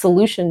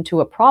solution to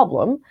a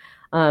problem,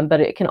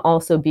 but it can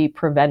also be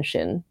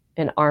prevention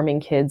and arming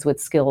kids with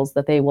skills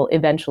that they will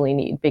eventually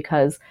need,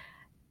 because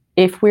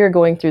if we're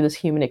going through this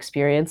human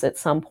experience, at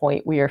some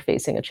point we are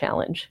facing a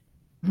challenge.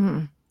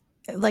 Hmm.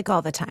 Like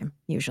all the time,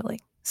 usually.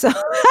 So,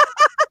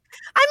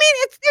 I mean,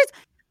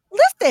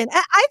 listen,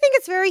 I think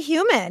it's very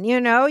human,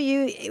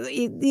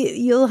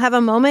 you'll have a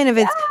moment of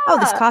 "Oh,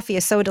 this Yeah. coffee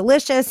is so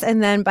delicious,"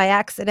 and then by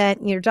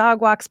accident, your dog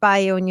walks by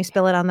you and you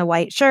spill it on the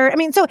white shirt. I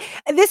mean, so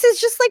this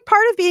is just like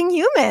part of being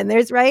human.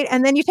 Right?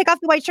 And then you take off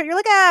the white shirt, you're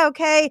like, "Ah,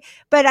 okay,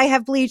 but I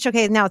have bleach.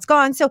 Okay, now it's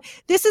gone." So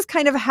this is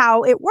kind of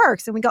how it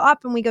works, and we go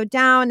up and we go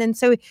down, and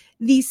so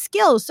these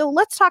skills. So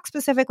let's talk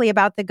specifically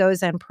about the Go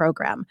Zen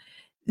program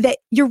that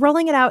you're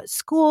rolling it out,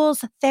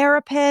 schools,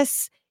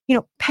 therapists,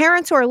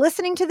 parents who are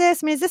listening to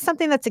this. I mean, is this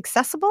something that's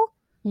accessible?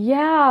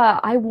 Yeah,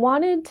 I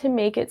wanted to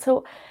make it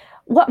so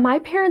what my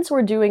parents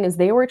were doing is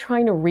they were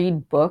trying to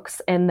read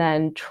books and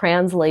then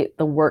translate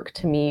the work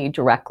to me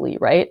directly,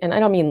 right? And I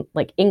don't mean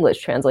like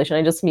English translation.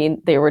 I just mean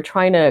they were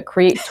trying to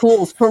create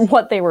tools from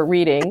what they were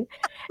reading,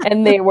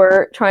 and they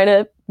were trying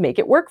to make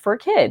it work for a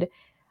kid.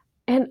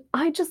 And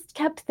I just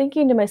kept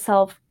thinking to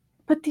myself,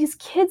 but these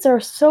kids are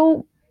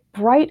so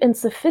bright and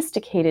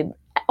sophisticated,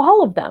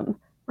 all of them,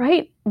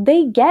 right?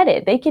 They get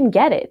it, they can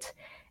get it.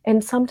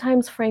 And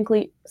sometimes,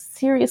 frankly,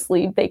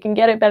 seriously, they can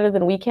get it better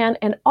than we can.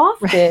 And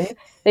often Right.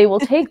 they will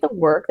take the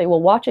work, they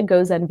will watch a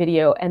Gozen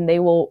video, and they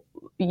will,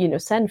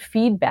 send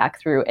feedback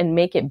through and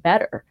make it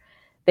better.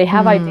 They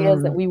have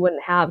ideas that Mm, we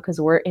wouldn't have because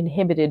we're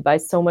inhibited by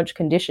so much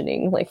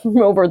conditioning, like from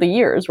over the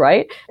years,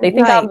 right? They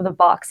think out right. of the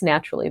box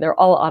naturally. They're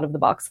all out of the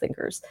box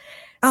thinkers.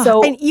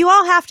 Oh, and So, you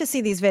all have to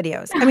see these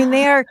videos. I mean,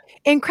 they are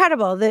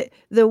incredible.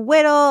 The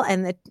Whittle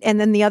and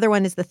then the other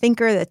one is the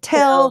Thinker, the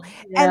Till,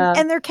 and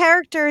yeah. they're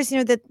characters,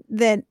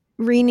 that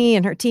Rini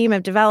and her team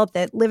have developed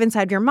that live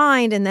inside your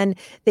mind. And then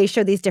they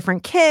show these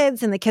different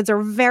kids, and the kids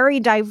are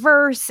very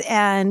diverse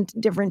and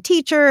different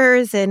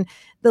teachers and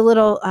the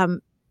little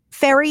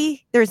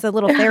fairy. There's a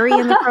little fairy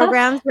in the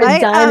programs, The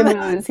right?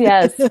 dynamos,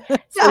 yes.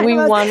 So we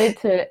Dynamos. wanted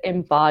to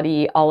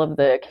embody all of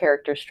the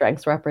character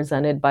strengths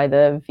represented by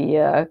the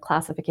VIA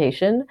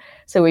classification.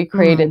 So we Mm,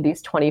 created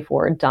these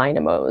 24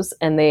 dynamos,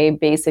 and they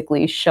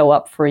basically show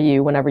up for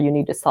you whenever you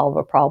need to solve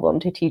a problem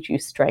to teach you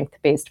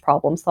strength-based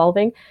problem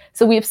solving.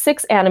 So we have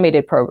 6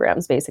 animated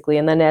programs, basically.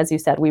 And then, as you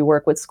said, we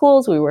work with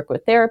schools, we work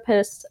with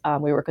therapists,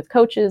 we work with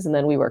coaches, and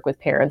then we work with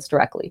parents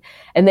directly.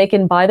 And they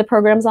can buy the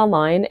programs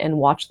online and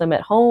watch them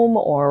at home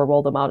or or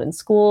roll them out in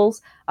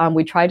schools.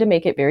 We tried to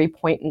make it very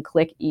point and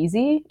click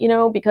easy,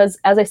 because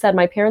as I said,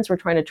 my parents were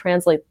trying to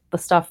translate the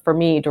stuff for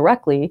me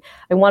directly.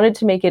 I wanted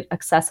to make it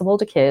accessible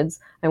to kids.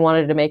 I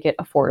wanted to make it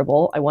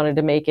affordable. I wanted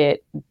to make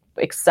it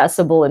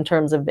accessible in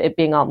terms of it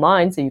being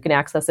online, so you can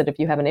access it if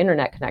you have an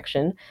internet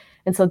connection.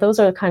 And so those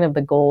are kind of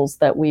the goals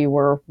that we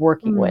were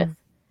working with.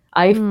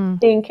 I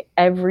think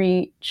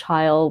every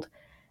child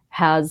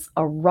has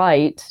a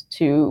right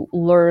to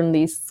learn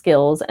these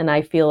skills. And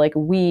I feel like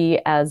we,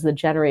 as the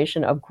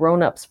generation of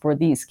grown-ups for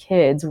these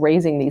kids,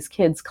 raising these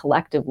kids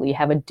collectively,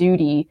 have a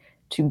duty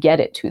to get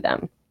it to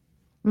them.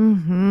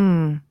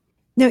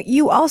 Now,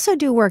 you also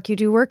do work. You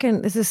do work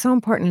in, this is so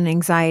important, in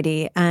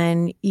anxiety,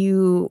 and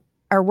you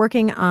are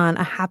working on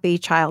a Happy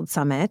Child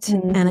Summit.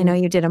 And I know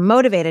you did a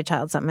Motivated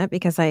Child Summit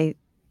because I,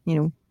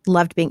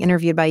 loved being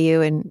interviewed by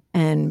you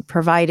and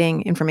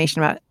providing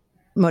information about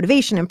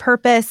motivation and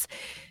purpose.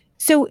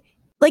 So,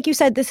 like you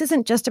said, this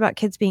isn't just about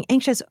kids being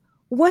anxious.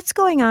 What's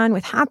going on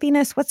with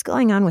happiness? What's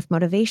going on with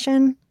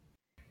motivation?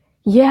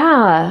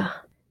 Yeah,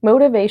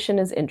 motivation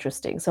is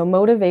interesting. So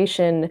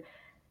motivation,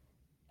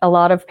 a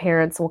lot of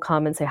parents will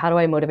come and say, how do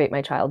I motivate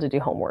my child to do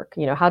homework?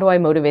 How do I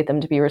motivate them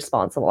to be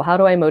responsible? How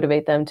do I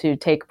motivate them to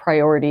take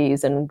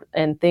priorities and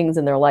things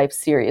in their life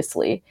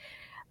seriously?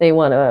 They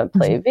want to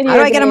play video games. How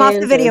do I get them off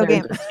the video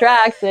game? They're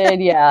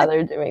distracted. Yeah,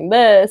 they're doing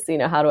this.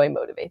 How do I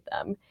motivate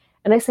them?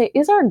 And I say,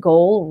 is our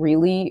goal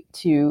really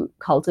to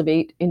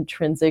cultivate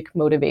intrinsic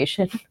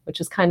motivation,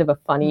 which is kind of a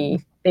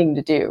funny thing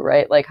to do,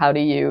 right? Like, how do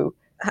you...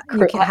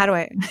 how do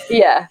I...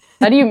 Yeah.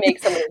 How do you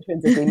make someone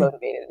intrinsically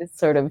motivated?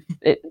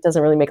 It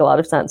doesn't really make a lot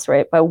of sense,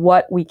 right? But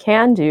what we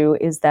can do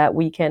is that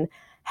we can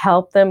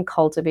help them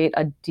cultivate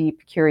a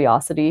deep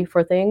curiosity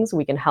for things.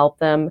 We can help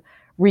them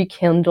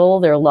rekindle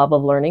their love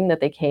of learning that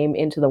they came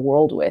into the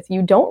world with.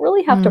 You don't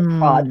really have to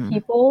prod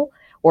people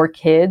or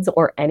kids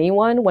or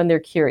anyone when they're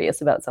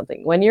curious about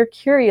something. When you're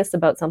curious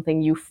about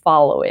something, you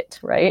follow it,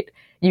 right?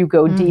 You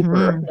go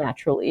deeper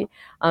naturally.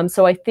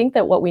 So I think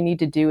that what we need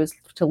to do is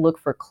to look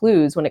for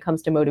clues when it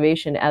comes to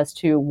motivation as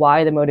to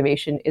why the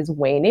motivation is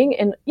waning.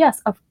 And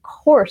yes, of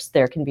course,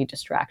 there can be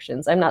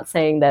distractions. I'm not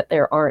saying that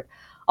there aren't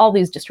all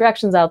these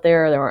distractions out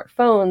there. There aren't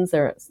phones,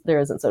 there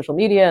isn't social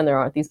media, and there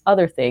aren't these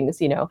other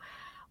things,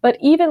 But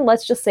even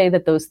let's just say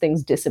that those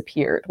things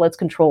disappeared. Let's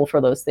control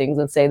for those things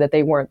and say that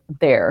they weren't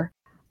there.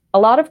 A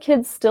lot of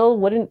kids still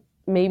wouldn't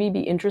maybe be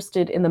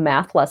interested in the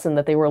math lesson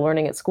that they were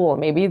learning at school.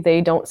 Maybe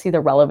they don't see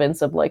the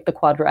relevance of like the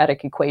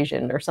quadratic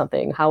equation or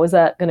something. How is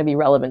that going to be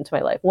relevant to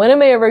my life? When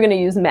am I ever going to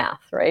use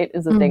math, right?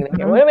 Is the thing that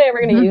when am I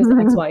ever going to use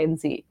X, Y, and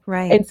Z?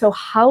 Right. And so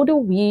how do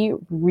we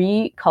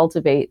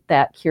recultivate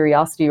that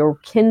curiosity or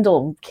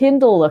kindle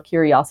a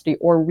curiosity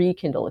or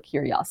rekindle a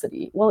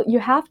curiosity? Well, you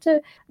have to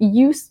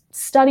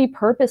study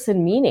purpose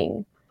and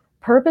meaning.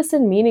 Purpose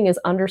and meaning is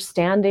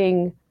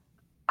understanding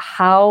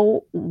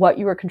how what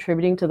you are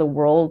contributing to the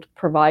world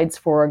provides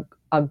for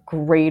a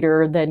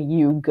greater than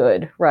you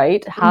good,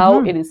 right?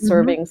 How it is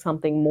serving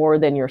something more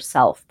than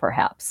yourself,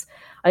 perhaps.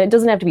 And it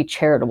doesn't have to be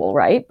charitable,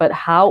 right? But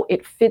how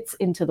it fits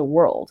into the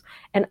world.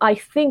 And I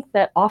think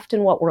that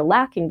often what we're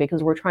lacking,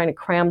 because we're trying to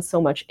cram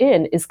so much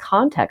in, is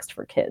context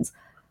for kids.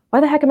 Why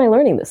the heck am I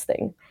learning this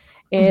thing?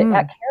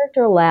 At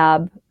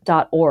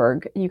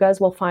characterlab.org, you guys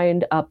will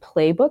find a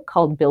playbook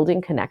called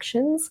Building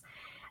Connections,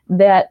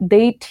 that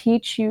they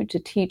teach you to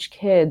teach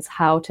kids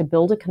how to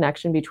build a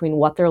connection between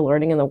what they're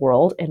learning in the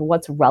world and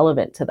what's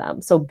relevant to them.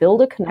 So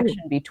build a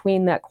connection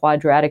between that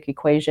quadratic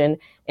equation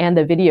and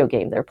the video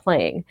game they're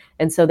playing.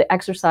 And so the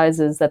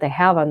exercises that they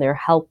have on there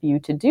help you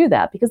to do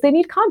that because they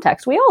need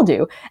context. We all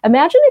do.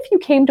 Imagine if you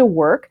came to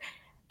work,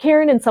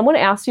 Karen, and someone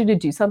asked you to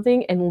do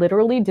something and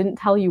literally didn't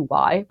tell you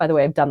why. By the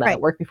way, I've done that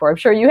at work before. I'm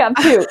sure you have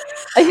too.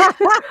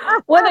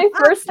 When I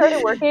first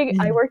started working,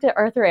 I worked at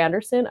Arthur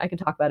Andersen. I could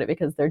talk about it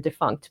because they're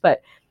defunct,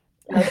 but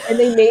and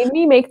they made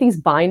me make these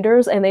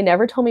binders and they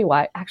never told me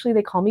why. Actually,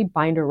 they call me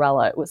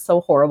Binderella. It was so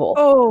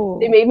horrible.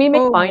 They made me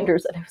make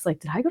binders and I was like,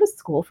 did I go to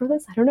school for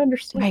this? I don't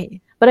understand. Right.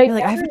 But I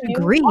have a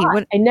degree.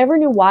 I never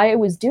knew why I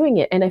was doing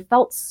it. And I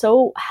felt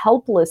so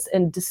helpless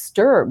and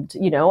disturbed,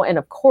 and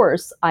of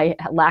course I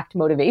lacked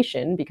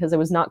motivation because I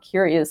was not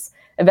curious.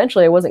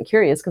 Eventually I wasn't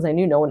curious because I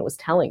knew no one was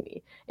telling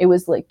me. It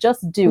was like,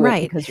 just do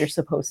it because you're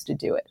supposed to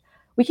do it.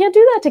 We can't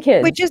do that to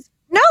kids.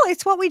 No,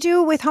 it's what we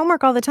do with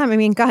homework all the time. I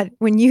mean, God,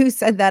 when you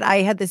said that,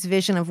 I had this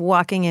vision of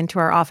walking into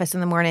our office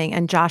in the morning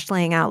and Josh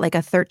laying out like a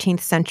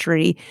 13th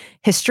century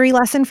history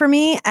lesson for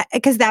me,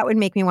 because that would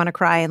make me want to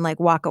cry and like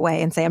walk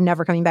away and say, I'm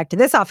never coming back to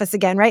this office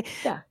again, right?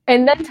 Yeah.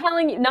 And then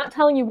not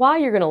telling you why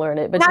you're going to learn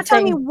it, but not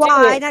telling you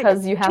why,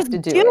 because you have to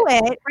do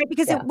it, right?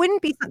 Because it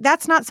wouldn't be,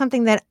 that's not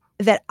something that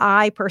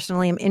I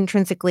personally am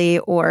intrinsically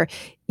or,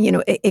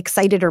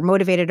 excited or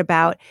motivated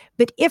about.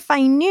 But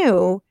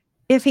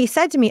if he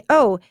said to me,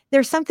 oh,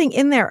 there's something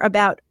in there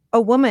about a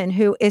woman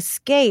who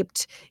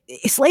escaped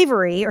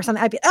slavery or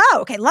something, I'd be, oh,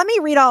 okay, let me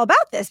read all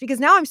about this because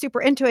now I'm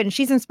super into it and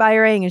she's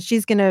inspiring and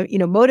she's going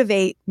to,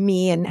 motivate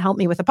me and help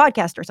me with a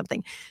podcast or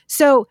something.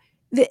 So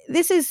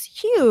this is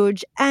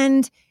huge.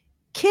 And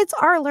kids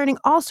are learning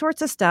all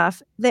sorts of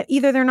stuff that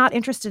either they're not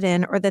interested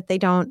in or that they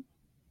don't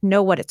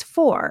know what it's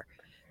for.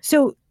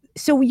 So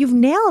you've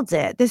nailed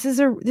it. This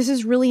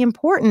is really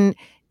important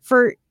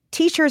for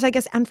teachers, I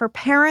guess, and for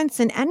parents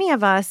and any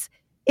of us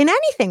in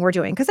anything we're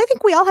doing, because I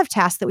think we all have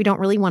tasks that we don't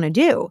really want to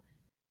do,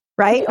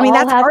 right? We I mean, all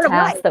that's have part of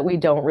tasks life. that we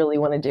don't really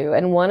want to do.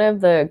 And one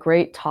of the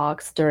great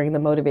talks during the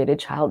Motivated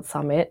Child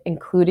Summit,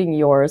 including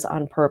yours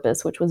on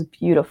purpose, which was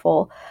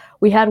beautiful,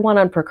 we had one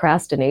on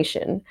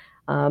procrastination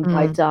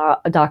by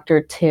Mm.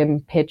 Dr.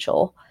 Tim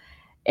Pitchell.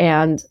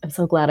 And I'm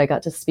so glad I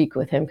got to speak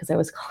with him because I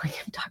was calling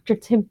him Dr.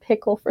 Tim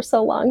Pickle for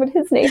so long, but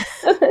his name,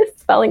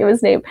 spelling of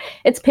his name,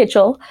 it's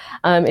Pitchell.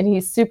 And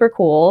he's super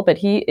cool, but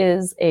he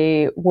is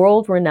a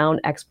world-renowned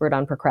expert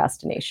on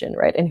procrastination,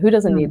 right? And who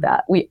doesn't need Mm.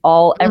 that?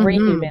 Every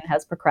Mhm. human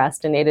has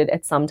procrastinated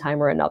at some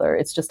time or another.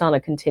 It's just on a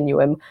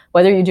continuum.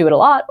 Whether you do it a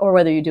lot or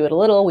whether you do it a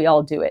little, we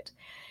all do it.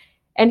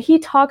 And he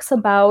talks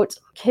about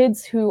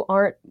kids who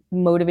aren't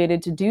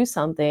motivated to do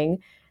something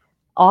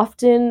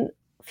often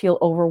feel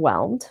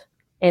overwhelmed.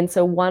 And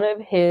so, one of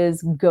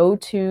his go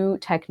to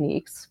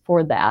techniques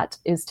for that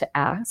is to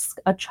ask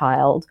a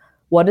child,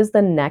 what is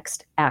the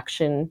next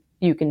action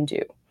you can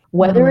do?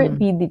 Whether it Mm.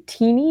 be the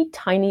teeny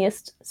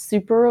tiniest,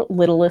 super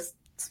littlest,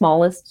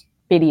 smallest,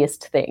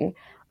 bittiest thing.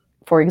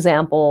 For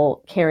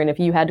example, Karen, if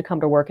you had to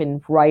come to work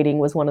and writing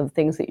was one of the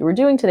things that you were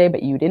doing today,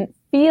 but you didn't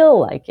feel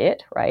like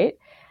it, right?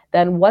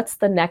 Then what's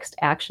the next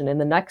action? And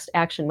the next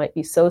action might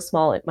be so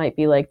small, it might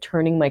be like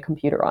turning my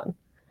computer on,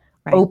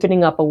 Right.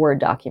 opening up a Word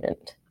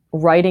document,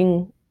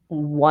 writing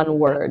one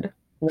word,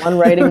 one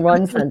writing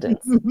one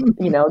sentence,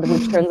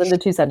 which turns into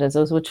two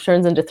sentences, which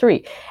turns into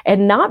three,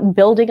 and not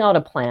building out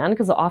a plan,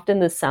 because often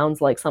this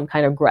sounds like some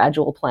kind of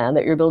gradual plan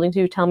that you're building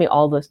to. Tell me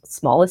all the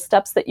smallest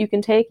steps that you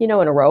can take, in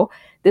a row.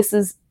 This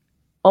is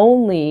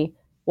only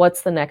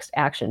what's the next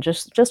action,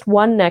 just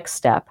one next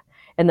step.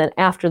 And then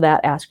after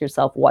that, ask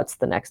yourself, what's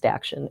the next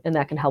action? And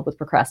that can help with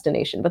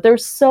procrastination. But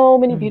there's so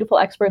many Mm. beautiful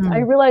experts.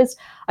 I Mm. realized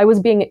I was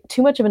being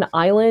too much of an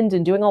island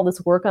and doing all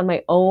this work on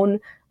my own,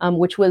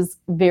 which was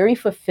very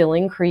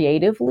fulfilling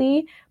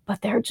creatively.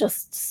 But there are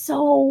just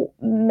so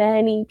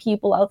many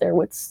people out there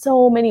with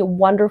so many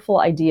wonderful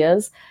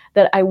ideas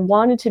that I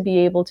wanted to be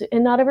able to,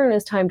 and not everyone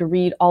has time to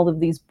read all of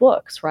these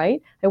books,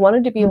 right? I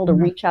wanted to be able to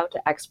Mhm. reach out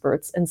to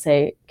experts and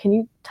say, can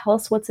you tell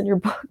us what's in your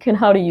book and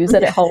how to use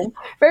it at home?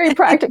 Very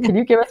practical. Can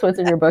you give us what's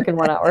in your book in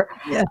 1 hour?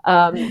 Yeah.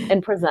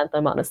 And present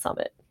them on a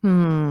summit.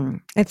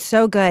 It's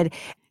so good.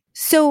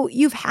 So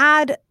you've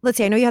had, let's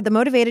see, I know you had the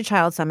Motivated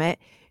Child Summit.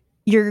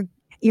 You're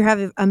you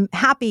have a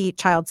Happy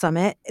Child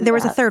Summit. There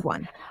was a Yes. third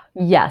one.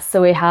 Yes.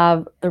 So we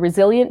have the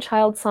Resilient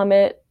Child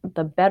Summit,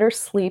 the Better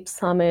Sleep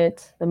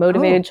Summit, the Oh,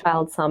 Motivated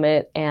Child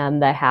Summit, and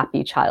the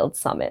Happy Child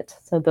Summit.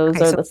 So those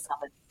okay. are So the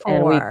summits,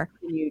 and we 4.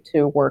 continue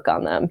to work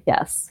on them.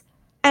 Yes.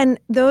 And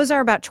those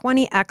are about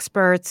 20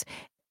 experts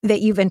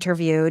that you've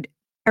interviewed.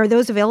 Are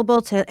those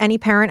available to any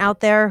parent out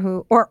there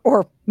who,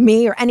 or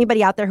me, or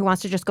anybody out there who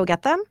wants to just go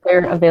get them?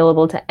 They're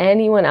available to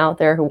anyone out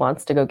there who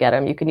wants to go get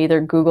them. You can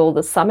either Google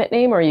the summit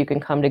name or you can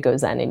come to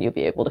GoZen and you'll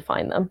be able to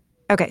find them.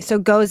 Okay, so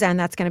GoZen,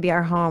 that's going to be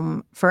our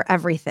home for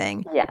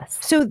everything. Yes.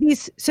 So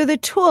the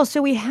tools.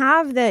 So we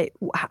have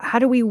how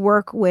do we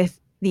work with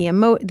the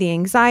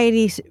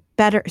anxiety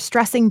better,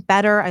 stressing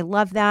better? I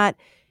love that.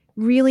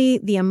 Really,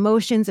 the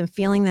emotions and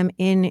feeling them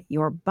in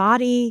your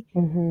body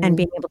and Mm-hmm.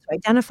 being able to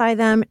identify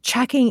them,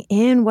 checking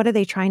in. What are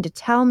they trying to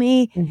tell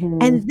me? Mm-hmm.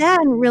 And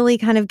then really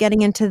kind of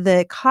getting into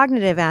the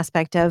cognitive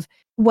aspect of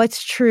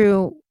what's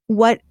true,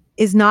 what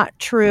is not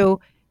true,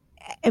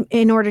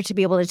 in order to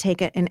be able to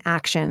take an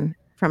action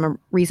from a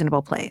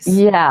reasonable place.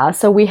 Yeah,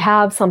 so we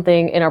have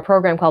something in our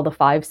program called the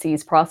 5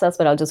 C's process,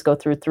 but I'll just go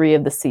through 3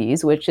 of the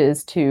C's, which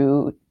is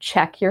to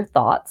check your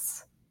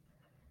thoughts,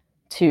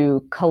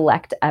 to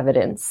collect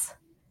evidence,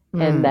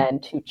 and Mm. then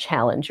to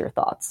challenge your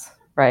thoughts,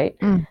 right?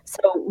 Mm. So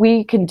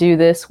we can do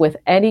this with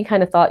any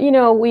kind of thought.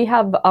 We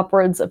have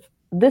upwards of,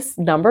 this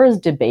number is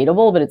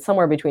debatable, but it's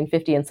somewhere between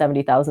 50 and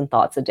 70,000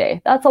 thoughts a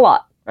day. That's a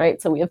lot,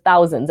 right? So we have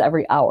thousands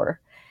every hour.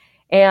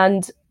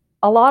 And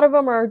a lot of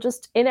them are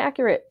just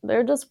inaccurate.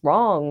 They're just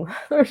wrong.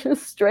 They're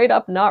just straight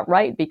up not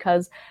right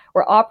because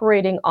we're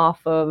operating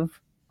off of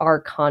our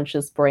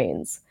conscious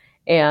brains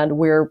and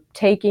we're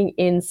taking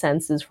in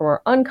senses from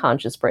our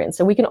unconscious brain.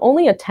 So we can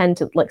only attend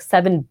to like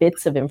 7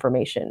 bits of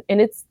information. And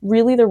it's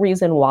really the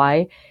reason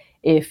why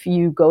if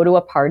you go to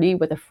a party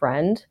with a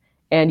friend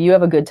and you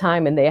have a good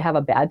time and they have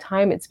a bad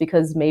time, it's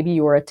because maybe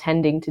you were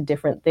attending to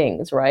different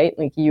things, right?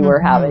 Like you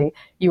Mhm.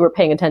 were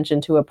paying attention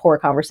to a poor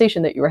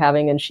conversation that you were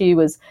having and she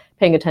was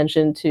paying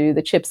attention to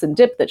the chips and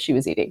dip that she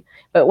was eating.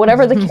 But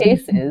whatever the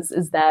case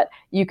is that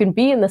you can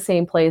be in the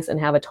same place and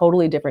have a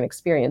totally different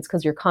experience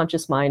because your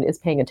conscious mind is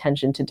paying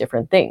attention to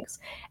different things.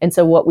 And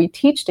so what we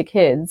teach to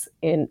kids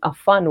in a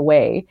fun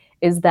way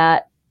is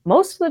that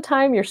most of the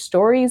time your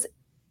story's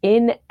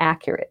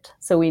inaccurate.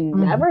 So we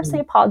never Mhm.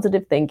 say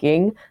positive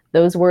thinking.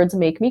 Those words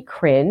make me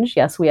cringe.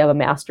 Yes, we have a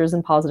master's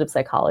in positive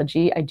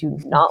psychology. I do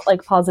not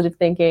like positive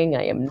thinking.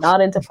 I am not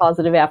into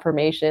positive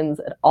affirmations.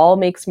 It all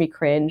makes me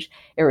cringe.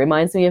 It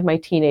reminds me of my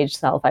teenage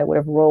self. I would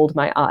have rolled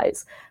my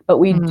eyes. But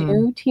we Mm.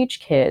 do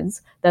teach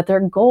kids that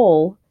their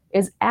goal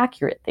is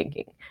accurate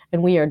thinking.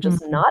 And we are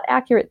just Mhm. not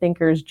accurate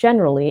thinkers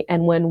generally.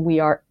 And when we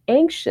are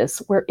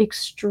anxious, we're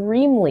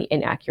extremely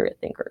inaccurate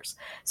thinkers.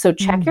 So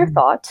check your Mhm.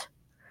 thought,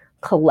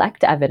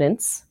 collect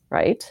evidence,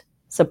 right?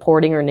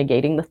 Supporting or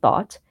negating the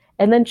thought,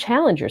 and then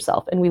challenge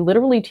yourself. And we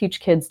literally teach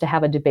kids to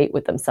have a debate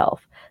with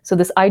themselves. So,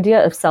 this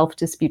idea of self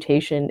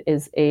disputation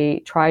is a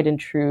tried and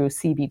true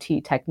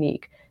CBT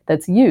technique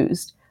that's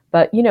used.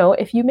 But,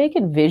 if you make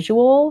it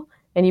visual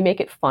and you make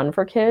it fun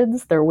for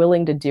kids, they're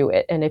willing to do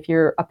it. And if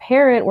you're a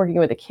parent working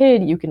with a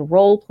kid, you can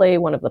role play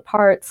one of the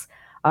parts.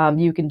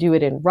 You can do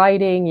it in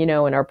writing. In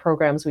our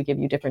programs, we give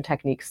you different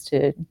techniques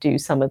to do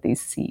some of these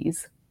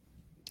C's.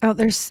 Oh,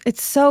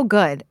 it's so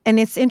good. And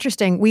it's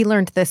interesting. We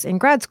learned this in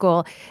grad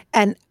school,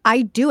 and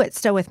I do it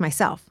still with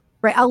myself,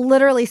 right? I'll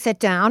literally sit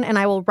down and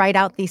I will write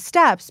out these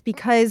steps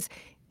because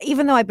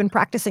even though I've been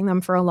practicing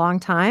them for a long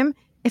time,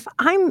 if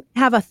I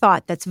have a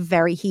thought that's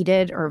very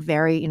heated or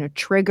very,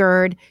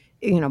 triggered,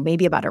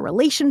 maybe about a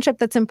relationship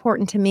that's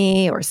important to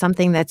me or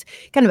something that's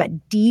kind of a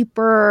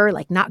deeper,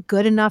 like not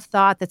good enough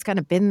thought that's kind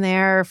of been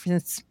there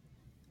since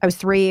I was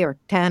 3 or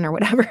 10 or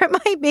whatever it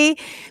might be,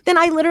 then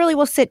I literally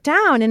will sit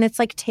down and it's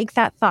like, take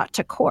that thought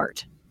to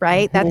court,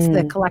 right? That's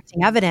the Mhm.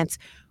 collecting evidence.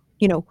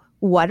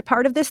 What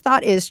part of this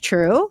thought is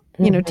true?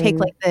 Take Mhm.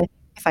 like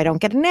if I don't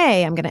get an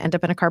A, I'm going to end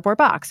up in a cardboard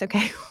box.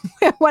 Okay.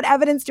 What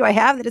evidence do I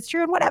have that it's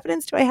true? And what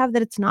evidence do I have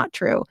that it's not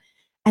true?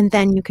 And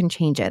then you can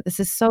change it. This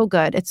is so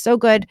good. It's so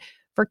good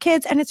for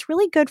kids and it's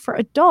really good for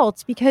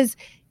adults because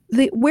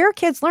where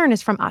kids learn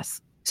is from us.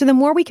 So the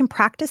more we can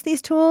practice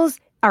these tools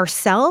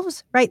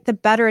ourselves, right, the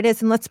better it is.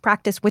 And let's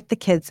practice with the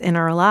kids in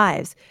our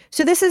lives.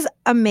 So this is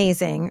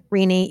amazing,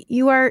 Rini.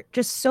 You are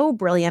just so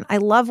brilliant. I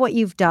love what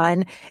you've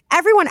done.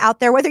 Everyone out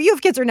there, whether you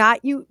have kids or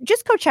not, you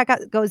just go check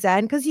out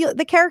GoZen because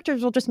the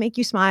characters will just make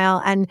you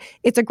smile. And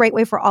it's a great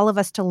way for all of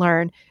us to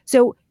learn.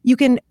 So you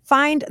can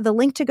find the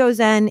link to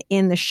GoZen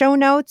in the show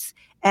notes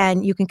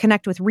and you can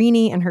connect with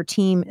Rini and her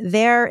team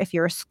there. If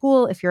you're a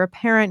school, if you're a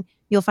parent,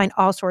 you'll find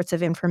all sorts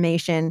of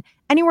information.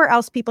 Anywhere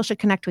else people should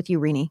connect with you,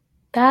 Rini?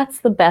 That's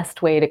the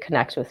best way to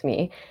connect with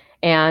me.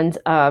 And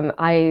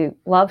I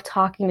love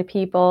talking to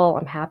people.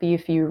 I'm happy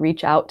if you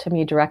reach out to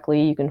me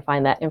directly. You can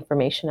find that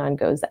information on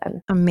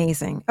GoZen.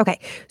 Amazing. Okay.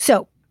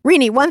 So,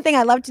 Rini, one thing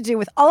I love to do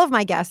with all of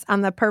my guests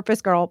on the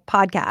Purpose Girl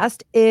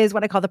podcast is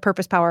what I call the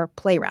Purpose Power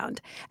Play Round.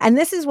 And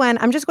this is when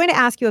I'm just going to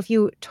ask you a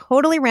few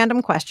totally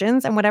random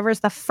questions, and whatever is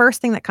the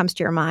first thing that comes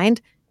to your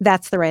mind,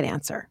 that's the right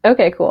answer.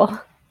 Okay, cool.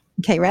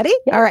 Okay, ready?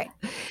 Yes. All right.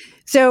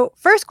 So,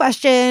 first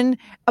question,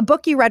 a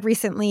book you read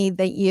recently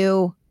that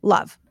you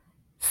love.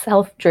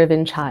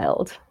 Self-Driven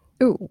Child.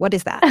 Ooh, what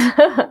is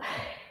that?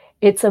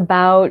 It's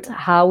about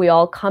how we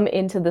all come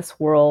into this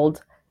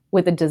world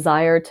with a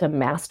desire to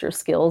master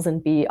skills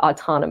and be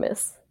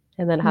autonomous,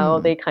 and then how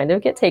Hmm. they kind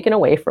of get taken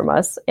away from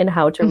us and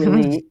how to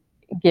really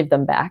give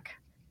them back.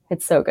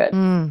 It's so good.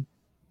 Mm.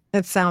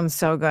 It sounds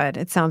so good.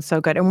 It sounds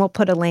so good. And we'll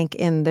put a link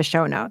in the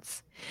show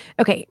notes.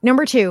 Okay,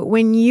 number 2,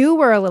 when you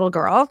were a little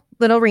girl,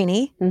 little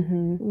Rini,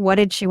 Hmm. what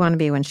did she want to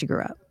be when she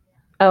grew up?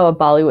 Oh, a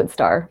Bollywood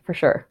star for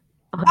sure.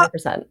 Oh.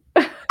 100%.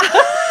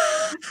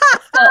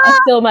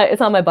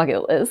 It's on my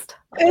bucket list.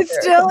 I'll It get there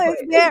at still some is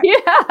point. there.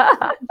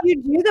 Yeah. Do you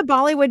do the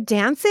Bollywood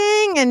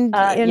dancing and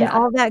Yeah.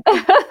 all that?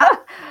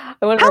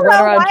 I wanted to run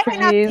Hello, around why have I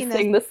not trees, seen this?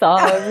 sing the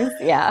songs.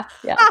 Yeah,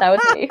 that was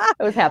me.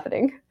 That was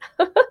happening.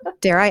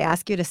 Dare I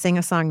ask you to sing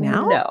a song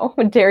now? No,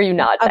 dare you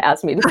not to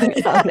ask me to sing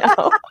a song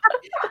now.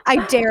 I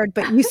dared,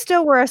 but you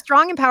still were a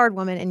strong, empowered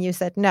woman and you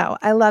said no.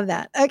 I love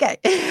that. Okay.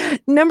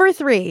 Number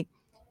 3.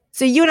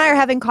 So you and I are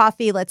having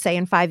coffee, let's say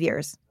in 5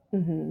 years.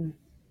 Mhm.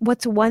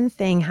 What's one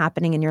thing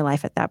happening in your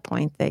life at that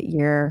point that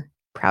you're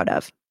proud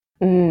of?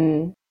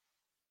 Mm,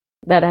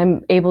 that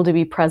I'm able to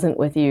be present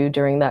with you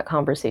during that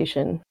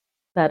conversation.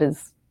 That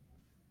is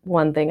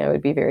one thing I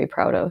would be very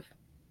proud of.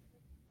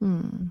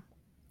 Hmm.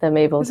 That I'm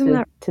able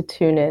Isn't to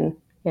tune in.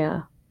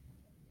 Yeah.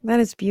 that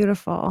is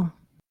beautiful,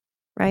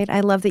 right? I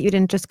love that you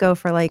didn't just go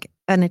for like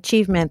an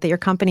achievement that your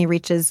company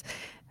reaches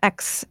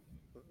X,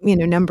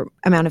 number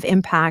amount of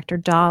impact or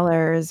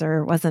dollars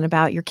or wasn't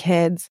about your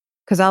kids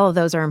because all of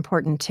those are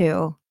important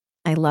too.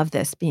 I love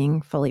this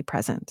being fully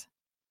present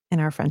in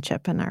our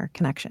friendship and our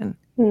connection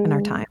and our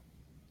Mm. time.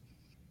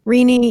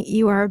 Rini,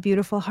 you are a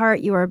beautiful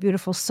heart. You are a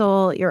beautiful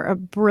soul. You're a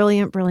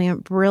brilliant,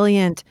 brilliant,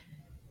 brilliant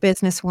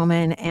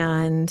businesswoman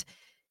and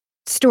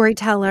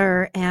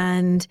storyteller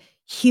and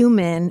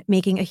human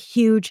making a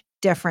huge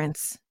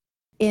difference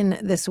in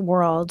this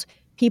world.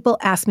 People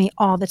ask me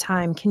all the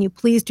time, can you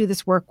please do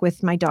this work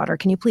with my daughter?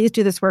 Can you please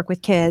do this work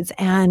with kids?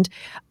 And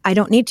I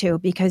don't need to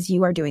because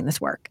you are doing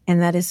this work.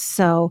 And that is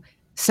so,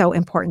 so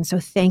important. So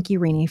thank you,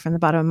 Rini, from the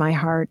bottom of my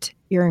heart.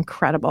 You're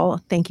incredible.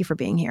 Thank you for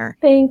being here.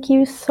 Thank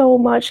you so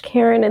much,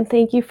 Karen, and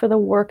thank you for the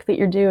work that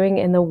you're doing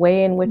and the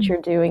way in which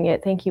you're doing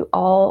it. Thank you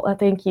all.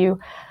 Thank you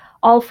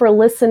all for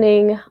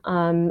listening,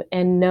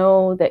 and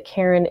know that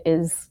Karen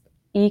is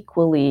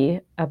equally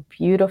a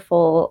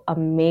beautiful,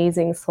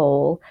 amazing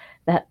soul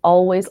that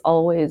always,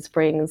 always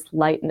brings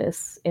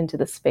lightness into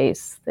the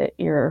space that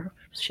you're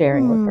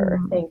sharing with her.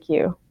 Hmm. Thank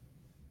you.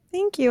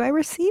 Thank you. I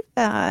received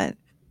that.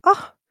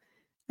 Oh,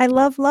 I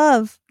love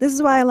love. This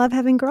is why I love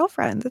having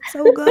girlfriends. It's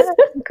so good.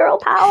 Girl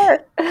power.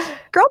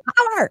 Girl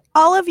power.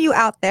 All of you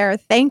out there,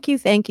 thank you,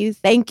 thank you,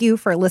 thank you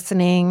for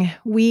listening.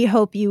 We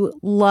hope you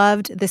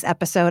loved this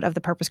episode of the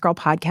Purpose Girl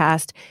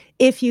podcast.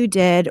 If you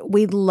did,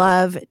 we'd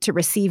love to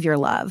receive your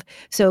love.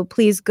 So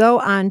please go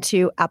on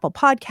to Apple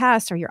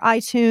Podcasts or your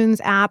iTunes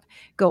app.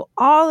 Go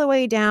all the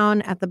way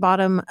down at the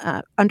bottom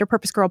under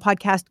Purpose Girl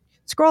podcast.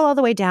 Scroll all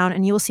the way down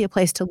and you will see a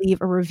place to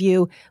leave a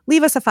review.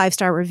 Leave us a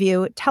 5-star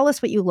review. Tell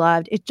us what you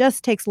loved. It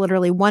just takes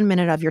literally 1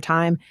 minute of your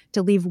time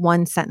to leave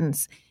one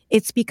sentence.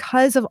 It's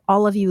because of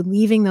all of you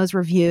leaving those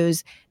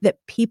reviews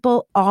that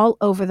people all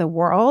over the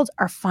world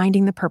are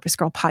finding the Purpose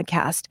Girl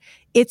podcast.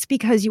 It's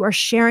because you are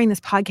sharing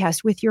this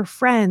podcast with your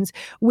friends,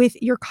 with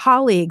your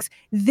colleagues.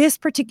 This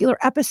particular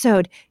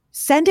episode,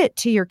 send it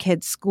to your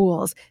kids'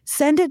 schools.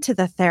 Send it to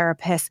the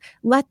therapists.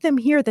 Let them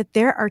hear that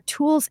there are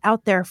tools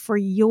out there for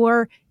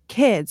your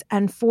kids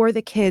and for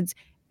the kids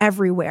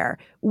everywhere.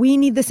 We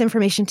need this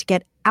information to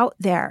get out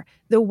there.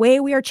 The way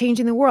we are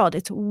changing the world,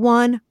 it's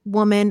one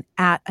woman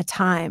at a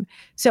time.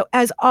 So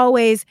as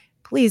always,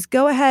 please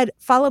go ahead,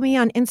 follow me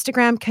on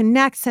Instagram,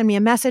 connect, send me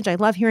a message. I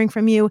love hearing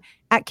from you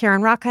at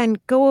Karen Rockin.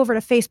 Go over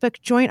to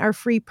Facebook, join our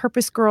free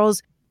Purpose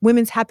Girls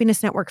Women's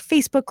Happiness Network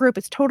Facebook group.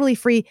 It's totally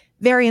free,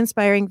 very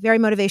inspiring, very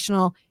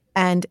motivational,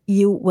 and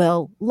you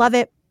will love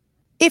it.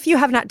 If you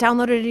have not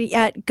downloaded it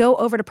yet, go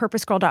over to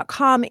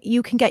purposegirl.com.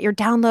 You can get your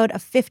download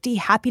of 50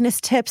 happiness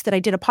tips that I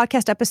did a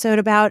podcast episode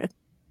about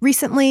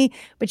recently,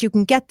 but you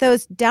can get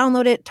those,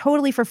 download it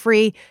totally for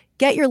free.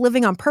 Get your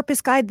Living on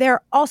Purpose guide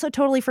there, also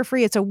totally for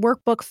free. It's a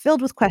workbook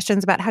filled with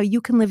questions about how you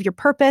can live your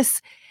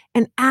purpose.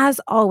 And as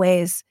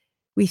always,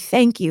 we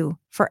thank you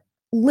for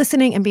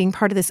listening and being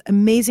part of this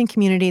amazing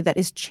community that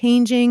is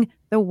changing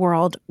the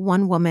world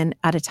one woman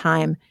at a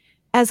time.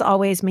 As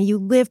always, may you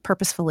live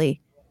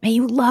purposefully. May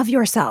you love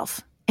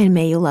yourself. And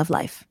may you love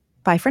life.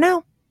 Bye for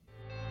now.